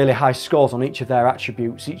of really high scores on each of their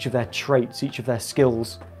attributes, each of their traits, each of their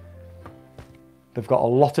skills. They've got a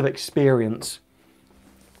lot of experience.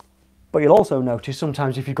 But you'll also notice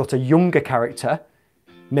sometimes if you've got a younger character,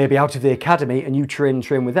 maybe out of the academy, and you train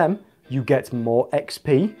with them, you get more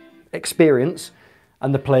XP, experience,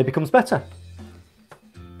 and the play becomes better.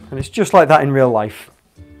 And it's just like that in real life.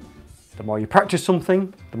 The more you practice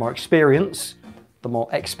something, the more experience, the more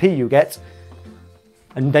XP you get,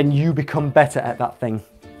 and then you become better at that thing.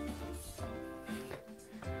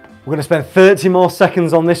 We're going to spend 30 more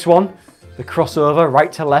seconds on this one, the crossover,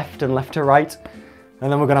 right to left and left to right,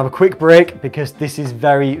 and then we're going to have a quick break because this is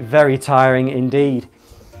very, very tiring indeed.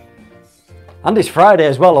 And it's Friday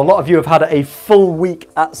as well. A lot of you have had a full week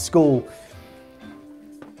at school.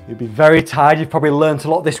 You'll be very tired. You've probably learnt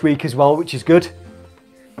a lot this week as well, which is good.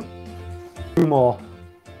 2 more.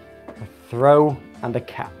 A throw and a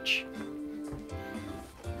catch.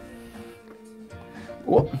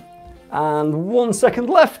 Whoop. And 1 second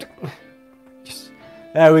left.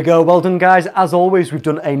 There we go. Well done, guys. As always, we've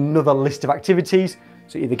done another list of activities.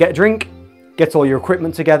 So either get a drink, get all your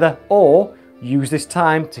equipment together, or use this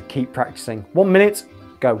time to keep practicing. 1 minute,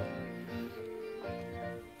 go.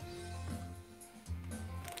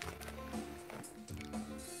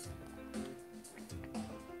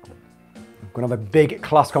 We're going to have a big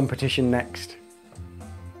class competition next.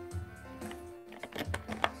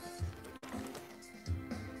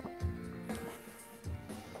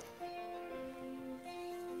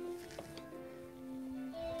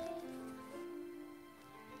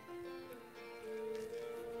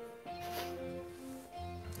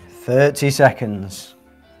 Thirty seconds.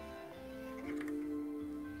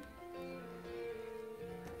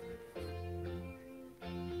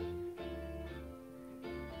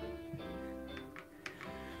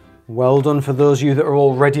 Well done for those of you that are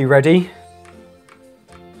already ready.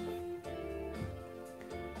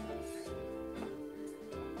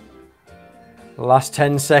 Last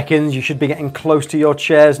 10 seconds. You should be getting close to your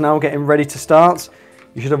chairs now, getting ready to start.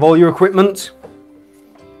 You should have all your equipment.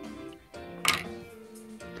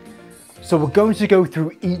 So we're going to go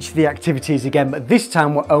through each of the activities again, but this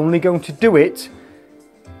time we're only going to do it,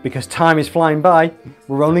 because time is flying by,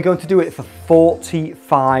 we're only going to do it for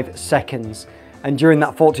 45 seconds. And during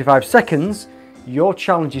that 45 seconds, your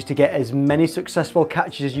challenge is to get as many successful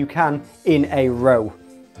catches as you can in a row,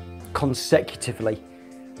 consecutively.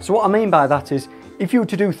 So what I mean by that is, if you were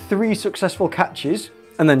to do 3 successful catches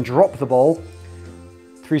and then drop the ball,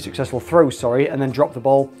 3 successful throws, sorry, and then drop the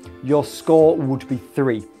ball, your score would be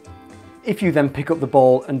 3. If you then pick up the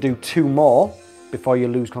ball and do 2 more before you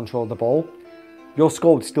lose control of the ball, your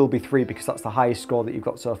score would still be 3 because that's the highest score that you've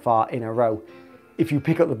got so far in a row. If you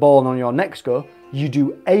pick up the ball and on your next go, you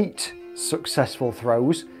do 8 successful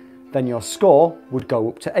throws, then your score would go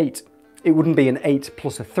up to 8. It wouldn't be an 8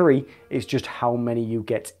 plus a 3, it's just how many you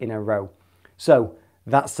get in a row. So,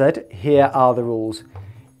 that said, here are the rules.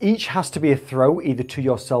 Each has to be a throw, either to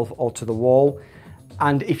yourself or to the wall.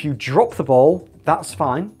 And if you drop the ball, that's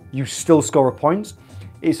fine. You still score a point.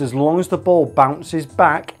 It's as long as the ball bounces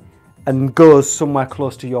back and goes somewhere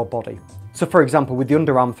close to your body. So for example, with the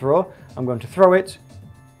underarm throw, I'm going to throw it.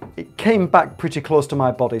 It came back pretty close to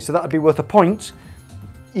my body, so that would be worth a point,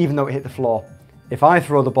 even though it hit the floor. If I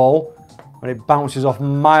throw the ball, when it bounces off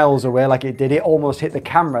miles away like it did, it almost hit the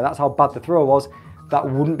camera, that's how bad the throw was, that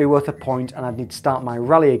wouldn't be worth a point, and I'd need to start my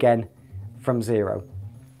rally again from 0.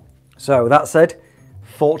 So that said,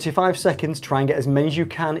 45 seconds, try and get as many as you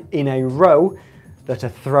can in a row that are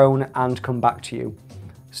thrown and come back to you.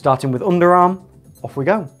 Starting with underarm, off we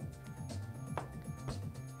go.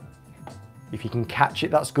 If you can catch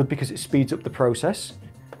it, that's good because it speeds up the process.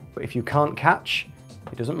 But if you can't catch,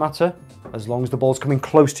 it doesn't matter. As long as the ball's coming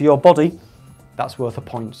close to your body, that's worth a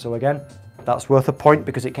point. So again, that's worth a point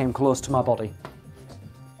because it came close to my body.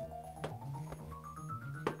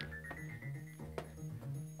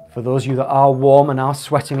 For those of you that are warm and are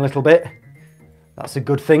sweating a little bit, that's a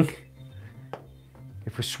good thing.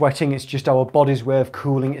 If we're sweating, it's just our body's way of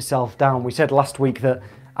cooling itself down. We said last week that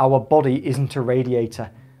our body isn't a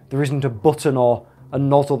radiator. There isn't a button or a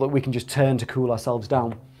nozzle that we can just turn to cool ourselves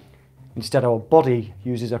down. Instead, our body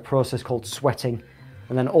uses a process called sweating,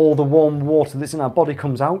 and then all the warm water that's in our body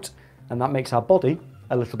comes out, and that makes our body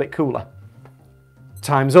a little bit cooler.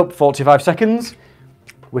 Time's up, 45 seconds.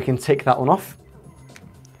 We can tick that one off.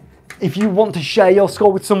 If you want to share your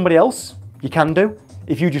score with somebody else, you can do.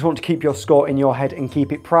 If you just want to keep your score in your head and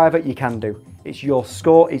keep it private, you can do. It's your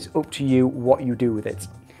score, it's up to you what you do with it.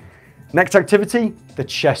 Next activity, the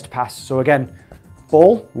chest pass. So again,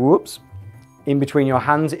 ball, whoops, in between your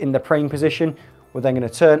hands in the praying position. We're then going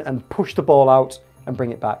to turn and push the ball out and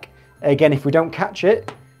bring it back. Again, if we don't catch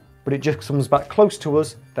it, but it just comes back close to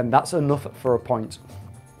us, then that's enough for a point.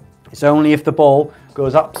 It's only if the ball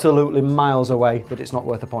goes absolutely miles away that it's not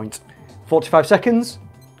worth a point. 45 seconds,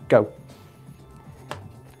 go.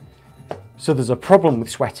 So there's a problem with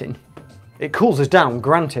sweating. It cools us down,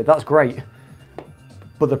 granted, that's great.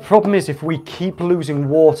 But the problem is if we keep losing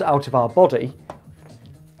water out of our body,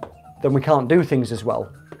 then we can't do things as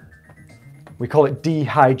well. We call it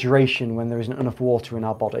dehydration when there isn't enough water in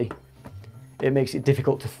our body. It makes it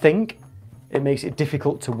difficult to think. It makes it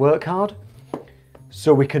difficult to work hard.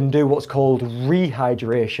 So we can do what's called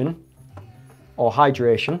rehydration or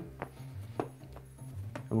hydration.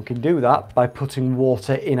 And we can do that by putting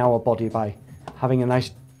water in our body, by having a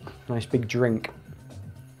nice big drink.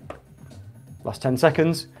 Last 10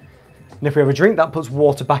 seconds. And if we have a drink, that puts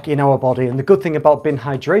water back in our body. And the good thing about being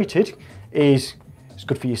hydrated is it's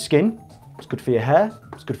good for your skin, it's good for your hair,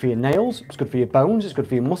 it's good for your nails, it's good for your bones, it's good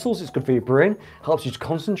for your muscles, it's good for your brain. It helps you to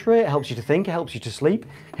concentrate, it helps you to think, it helps you to sleep,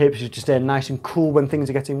 it helps you to stay nice and cool when things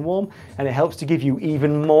are getting warm, and it helps to give you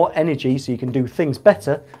even more energy so you can do things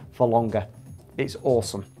better for longer. It's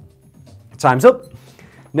awesome. Time's up.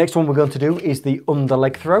 Next one we're going to do is the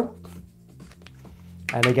underleg throw.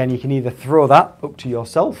 And again, you can either throw that up to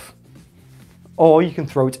yourself or you can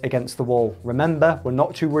throw it against the wall. Remember, we're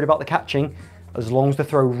not too worried about the catching. As long as the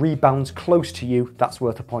throw rebounds close to you, that's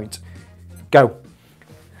worth a point. Go.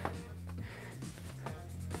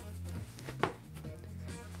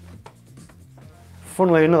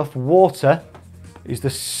 Funnily enough, water is the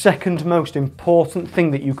second most important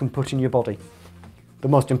thing that you can put in your body. The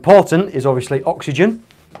most important is obviously oxygen,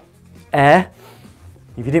 air.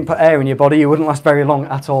 If you didn't put air in your body, you wouldn't last very long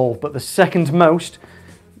at all. But the second most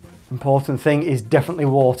important thing is definitely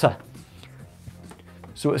water.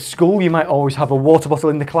 So at school, you might always have a water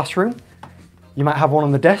bottle in the classroom. You might have one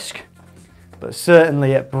on the desk, but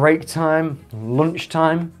certainly at break time,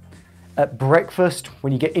 lunchtime, at breakfast,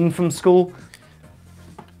 when you get in from school,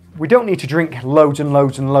 we don't need to drink loads and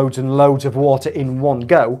loads and loads and loads of water in one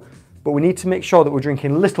go, but we need to make sure that we're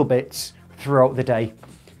drinking little bits throughout the day.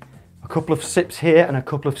 A couple of sips here and a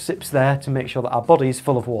couple of sips there to make sure that our body is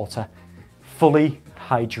full of water, fully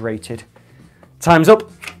hydrated. Time's up.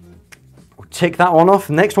 We'll tick that one off.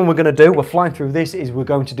 The next one we're going to do, we're flying through this, is we're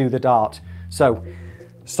going to do the dart. So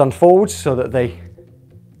stand forward so that the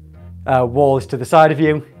wall is to the side of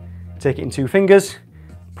you. Take it in 2 fingers,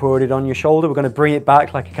 put it on your shoulder. We're going to bring it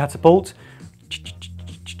back like a catapult.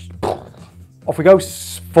 Off we go,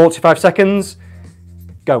 45 seconds.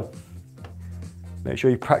 Go. Make sure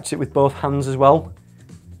you practice it with both hands as well.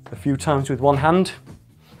 A few times with one hand.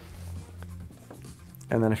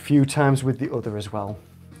 And then a few times with the other as well.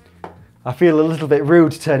 I feel a little bit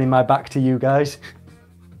rude turning my back to you guys.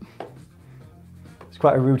 It's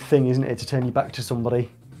quite a rude thing, isn't it, to turn your back to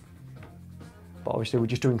somebody? But obviously we're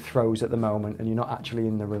just doing throws at the moment and you're not actually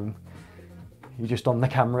in the room. You're just on the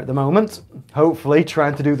camera at the moment, hopefully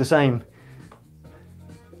trying to do the same.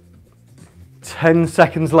 10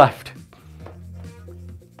 seconds left.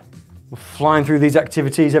 We're flying through these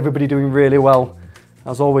activities, everybody doing really well.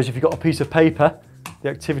 As always, if you've got a piece of paper, the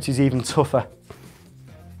activity's even tougher.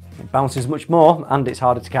 It bounces much more and it's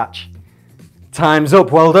harder to catch. Time's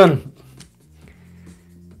up, well done.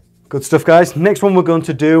 Good stuff, guys. Next one we're going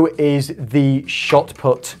to do is the shot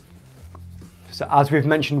put. So as we've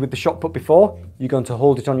mentioned with the shot put before, you're going to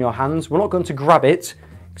hold it on your hands. We're not going to grab it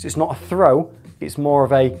because it's not a throw, it's more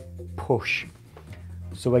of a push.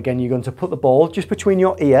 So again, you're going to put the ball just between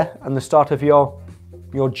your ear and the start of your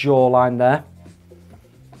jawline there.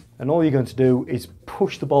 And all you're going to do is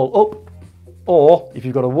push the ball up, or if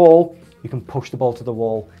you've got a wall, you can push the ball to the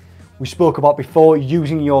wall. We spoke about before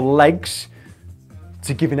using your legs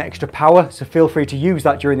to give an extra power, so feel free to use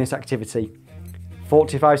that during this activity.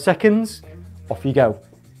 45 seconds, off you go.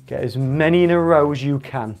 Get as many in a row as you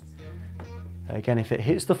can. Again, if it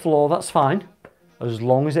hits the floor, that's fine, as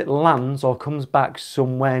long as it lands or comes back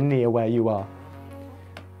somewhere near where you are.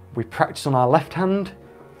 We practice on our left hand,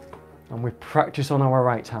 and we practice on our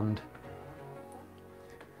right hand.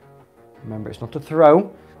 Remember, it's not a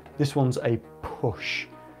throw, this one's a push.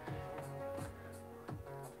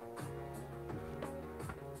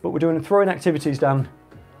 But we're doing throwing activities, Dan.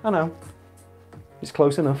 I know, it's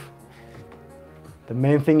close enough. The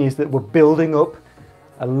main thing is that we're building up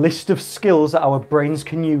a list of skills that our brains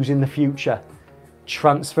can use in the future.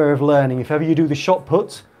 Transfer of learning. If ever you do the shot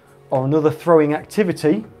put or another throwing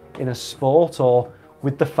activity in a sport or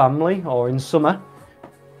with the family or in summer,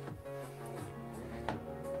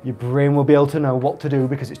 your brain will be able to know what to do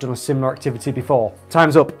because it's done a similar activity before.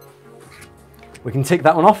 Time's up. We can tick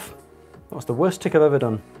that one off. That's the worst tick I've ever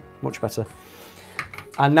done. Much better.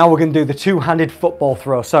 And now we're going to do the two-handed football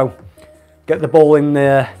throw. So get the ball in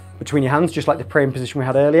there between your hands, just like the praying position we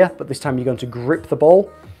had earlier, but this time you're going to grip the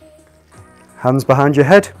ball. Hands behind your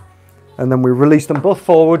head, and then we release them both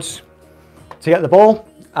forwards to get the ball.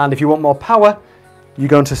 And if you want more power, you're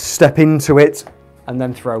going to step into it and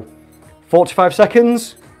then throw. 45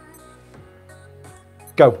 seconds.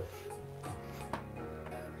 Go.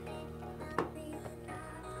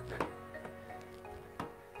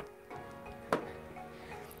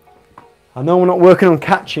 I know we're not working on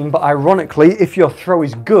catching, but ironically, if your throw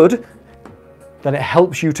is good, then it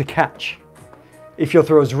helps you to catch. If your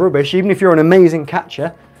throw is rubbish, even if you're an amazing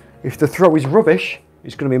catcher, if the throw is rubbish,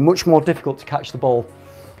 it's going to be much more difficult to catch the ball.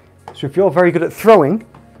 So if you're very good at throwing,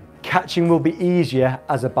 catching will be easier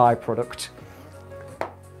as a byproduct.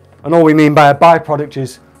 And all we mean by a byproduct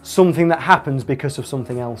is something that happens because of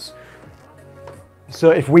something else. So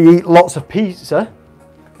if we eat lots of pizza,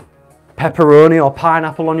 pepperoni or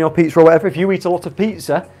pineapple on your pizza or whatever, if you eat a lot of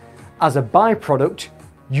pizza, as a byproduct,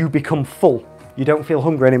 you become full. You don't feel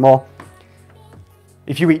hungry anymore.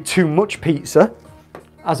 If you eat too much pizza,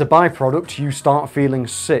 as a byproduct, you start feeling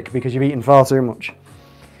sick because you've eaten far too much.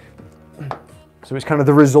 So it's kind of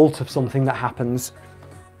the result of something that happens.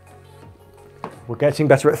 We're getting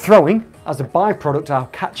better at throwing. As a byproduct, our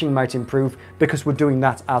catching might improve because we're doing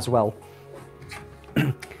that as well.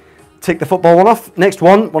 Tick the football one off. Next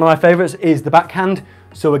one of my favourites, is the backhand.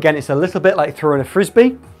 So again, it's a little bit like throwing a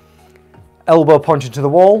frisbee. Elbow pointed to the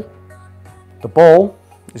wall. The ball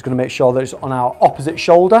is going to make sure that it's on our opposite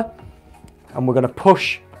shoulder, and we're going to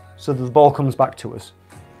push so that the ball comes back to us.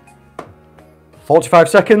 45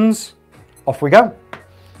 seconds, off we go.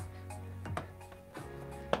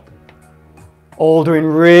 All doing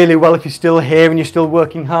really well if you're still here and you're still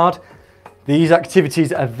working hard. These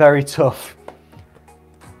activities are very tough.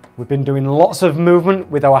 We've been doing lots of movement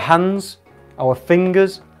with our hands, our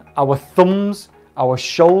fingers, our thumbs, our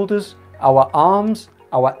shoulders, our arms,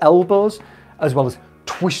 our elbows, as well as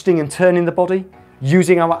twisting and turning the body,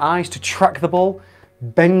 using our eyes to track the ball,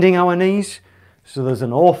 bending our knees. So there's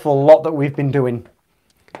an awful lot that we've been doing.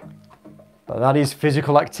 But that is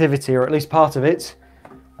physical activity, or at least part of it,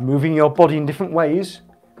 moving your body in different ways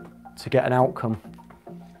to get an outcome.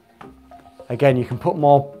 Again, you can put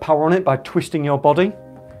more power on it by twisting your body.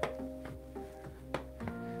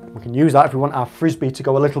 We can use that if we want our frisbee to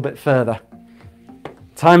go a little bit further.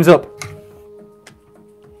 Time's up.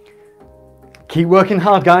 Keep working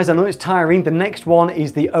hard, guys. I know it's tiring. The next one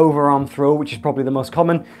is the overarm throw, which is probably the most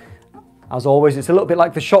common. As always, it's a little bit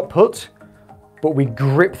like the shot put, but we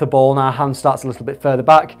grip the ball and our hand starts a little bit further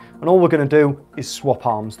back. And all we're going to do is swap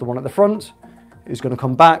arms. The one at the front is going to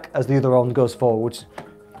come back as the other one goes forwards.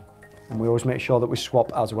 And we always make sure that we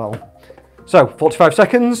swap as well. So 45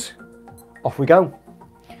 seconds, off we go.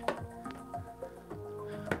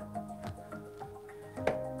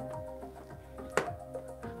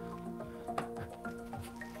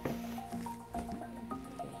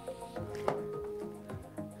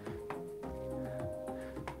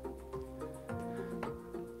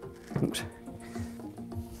 Oops.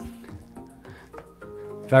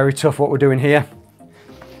 Very tough what we're doing here.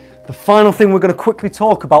 The final thing we're going to quickly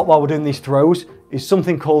talk about while we're doing these throws is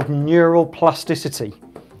something called neural plasticity,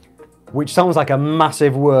 which sounds like a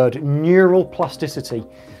massive word. Neural plasticity.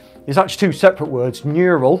 It's actually two separate words.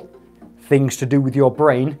 Neural, things to do with your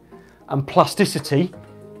brain, and plasticity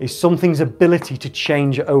is something's ability to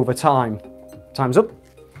change over time. Time's up.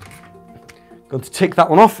 Going to tick that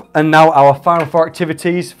one off. And now our final four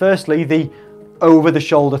activities. Firstly, the over the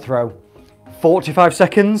shoulder throw. 45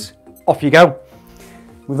 seconds, off you go.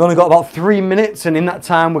 We've only got about 3 minutes, and in that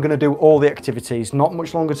time we're going to do all the activities. Not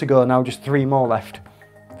much longer to go now, just 3 more left.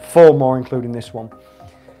 4 more including this one.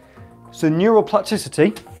 So neural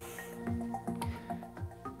plasticity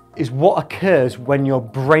is what occurs when your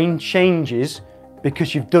brain changes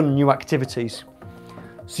because you've done new activities.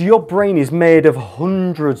 So your brain is made of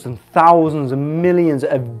hundreds and thousands and millions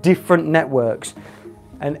of different networks,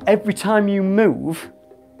 and every time you move,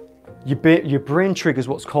 your brain triggers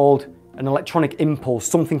what's called an electronic impulse.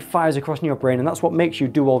 Something fires across in your brain, and that's what makes you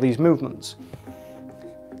do all these movements.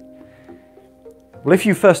 Well, if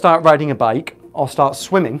you first start riding a bike or start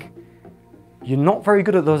swimming, you're not very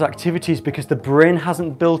good at those activities because the brain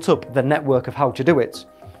hasn't built up the network of how to do it.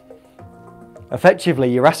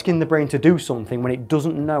 Effectively, you're asking the brain to do something when it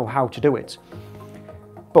doesn't know how to do it.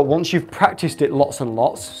 But once you've practiced it lots and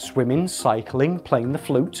lots, swimming, cycling, playing the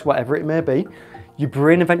flute, whatever it may be, your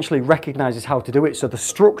brain eventually recognizes how to do it, so the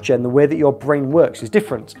structure and the way that your brain works is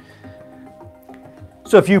different.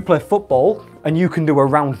 So if you play football and you can do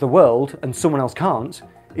around the world and someone else can't,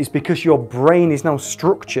 it's because your brain is now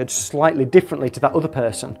structured slightly differently to that other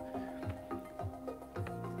person.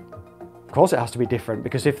 Of course it has to be different,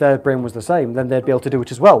 because if their brain was the same, then they'd be able to do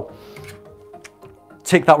it as well.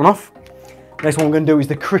 Tick that one off. Next one we're going to do is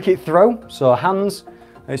the cricket throw. So hands,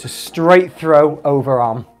 it's a straight throw over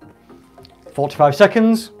arm. 45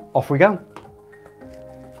 seconds, off we go.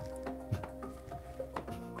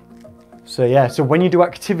 So yeah, so when you do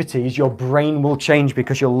activities, your brain will change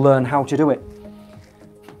because you'll learn how to do it.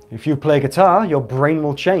 If you play guitar, your brain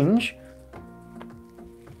will change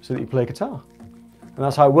so so that you play guitar. And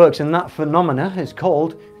that's how it works. And that phenomena is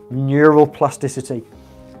called neural plasticity.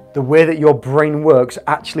 The way that your brain works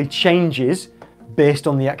actually changes based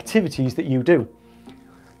on the activities that you do.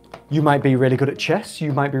 You might be really good at chess,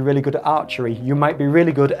 you might be really good at archery, you might be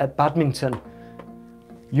really good at badminton,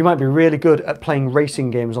 you might be really good at playing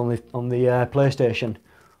racing games on the PlayStation.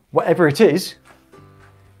 Whatever it is,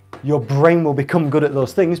 your brain will become good at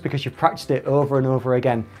those things because you've practiced it over and over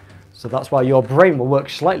again. So that's why your brain will work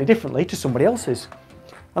slightly differently to somebody else's.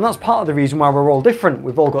 And that's part of the reason why we're all different.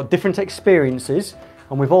 We've all got different experiences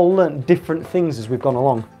and we've all learnt different things as we've gone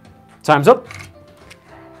along. Time's up.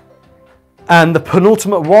 And the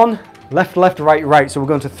penultimate one, left, left, right, right. So we're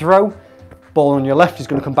going to throw. Ball on your left is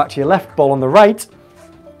going to come back to your left. Ball on the right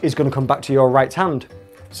is going to come back to your right hand.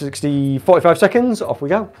 45 seconds, off we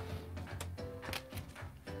go.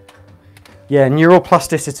 Yeah,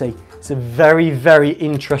 neuroplasticity. It's a very, very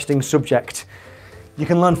interesting subject. You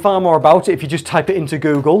can learn far more about it if you just type it into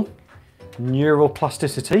Google,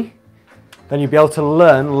 neuroplasticity. Then you'll be able to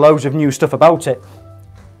learn loads of new stuff about it,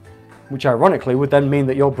 which ironically would then mean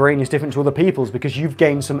that your brain is different to other people's because you've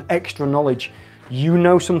gained some extra knowledge. You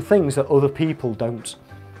know some things that other people don't,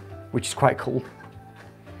 which is quite cool.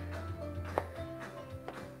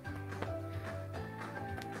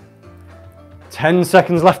 Ten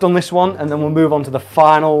seconds left on this one and then we'll move on to the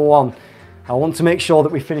final one. I want to make sure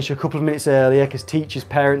that we finish a couple of minutes earlier because teachers,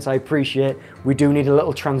 parents, I appreciate we do need a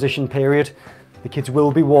little transition period. The kids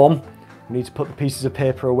will be warm. We need to put the pieces of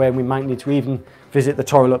paper away and we might need to even visit the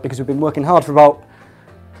toilet because we've been working hard for about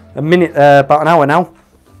about an hour now.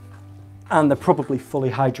 And they're probably fully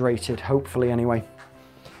hydrated, hopefully anyway.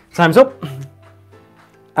 Time's up.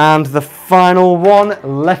 And the final one,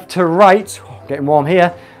 left to right, getting warm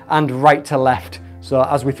here, and right to left. So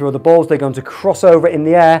as we throw the balls, they're going to cross over in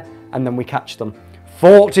the air and then we catch them.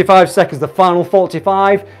 45 seconds, the final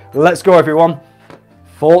 45. Let's go everyone.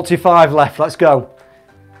 45 left, let's go.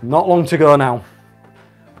 Not long to go now.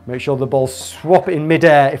 Make sure the balls swap in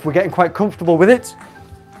mid-air. If we're getting quite comfortable with it,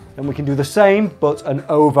 then we can do the same, but an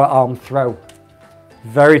overarm throw.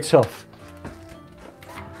 Very tough.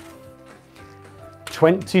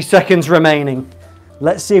 20 seconds remaining.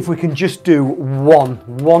 Let's see if we can just do one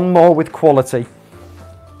more with quality.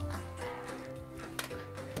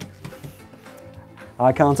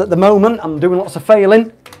 I can't at the moment, I'm doing lots of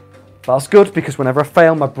failing. That's good because whenever I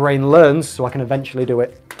fail, my brain learns so I can eventually do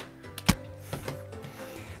it.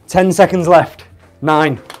 10 seconds left.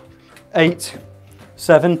 9, 8,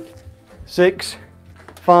 7, 6,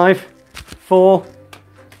 5, 4,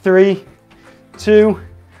 3, 2,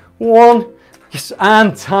 1. Yes,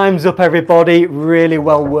 and time's up everybody. Really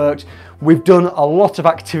well worked. We've done a lot of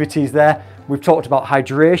activities there. We've talked about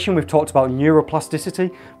hydration, we've talked about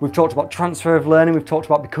neuroplasticity, we've talked about transfer of learning, we've talked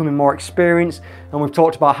about becoming more experienced, and we've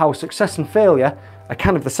talked about how success and failure are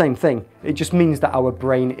kind of the same thing. It just means that our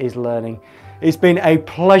brain is learning. It's been a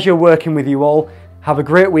pleasure working with you all. Have a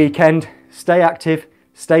great weekend, stay active,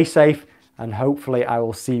 stay safe, and hopefully I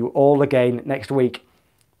will see you all again next week.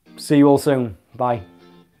 See you all soon. Bye.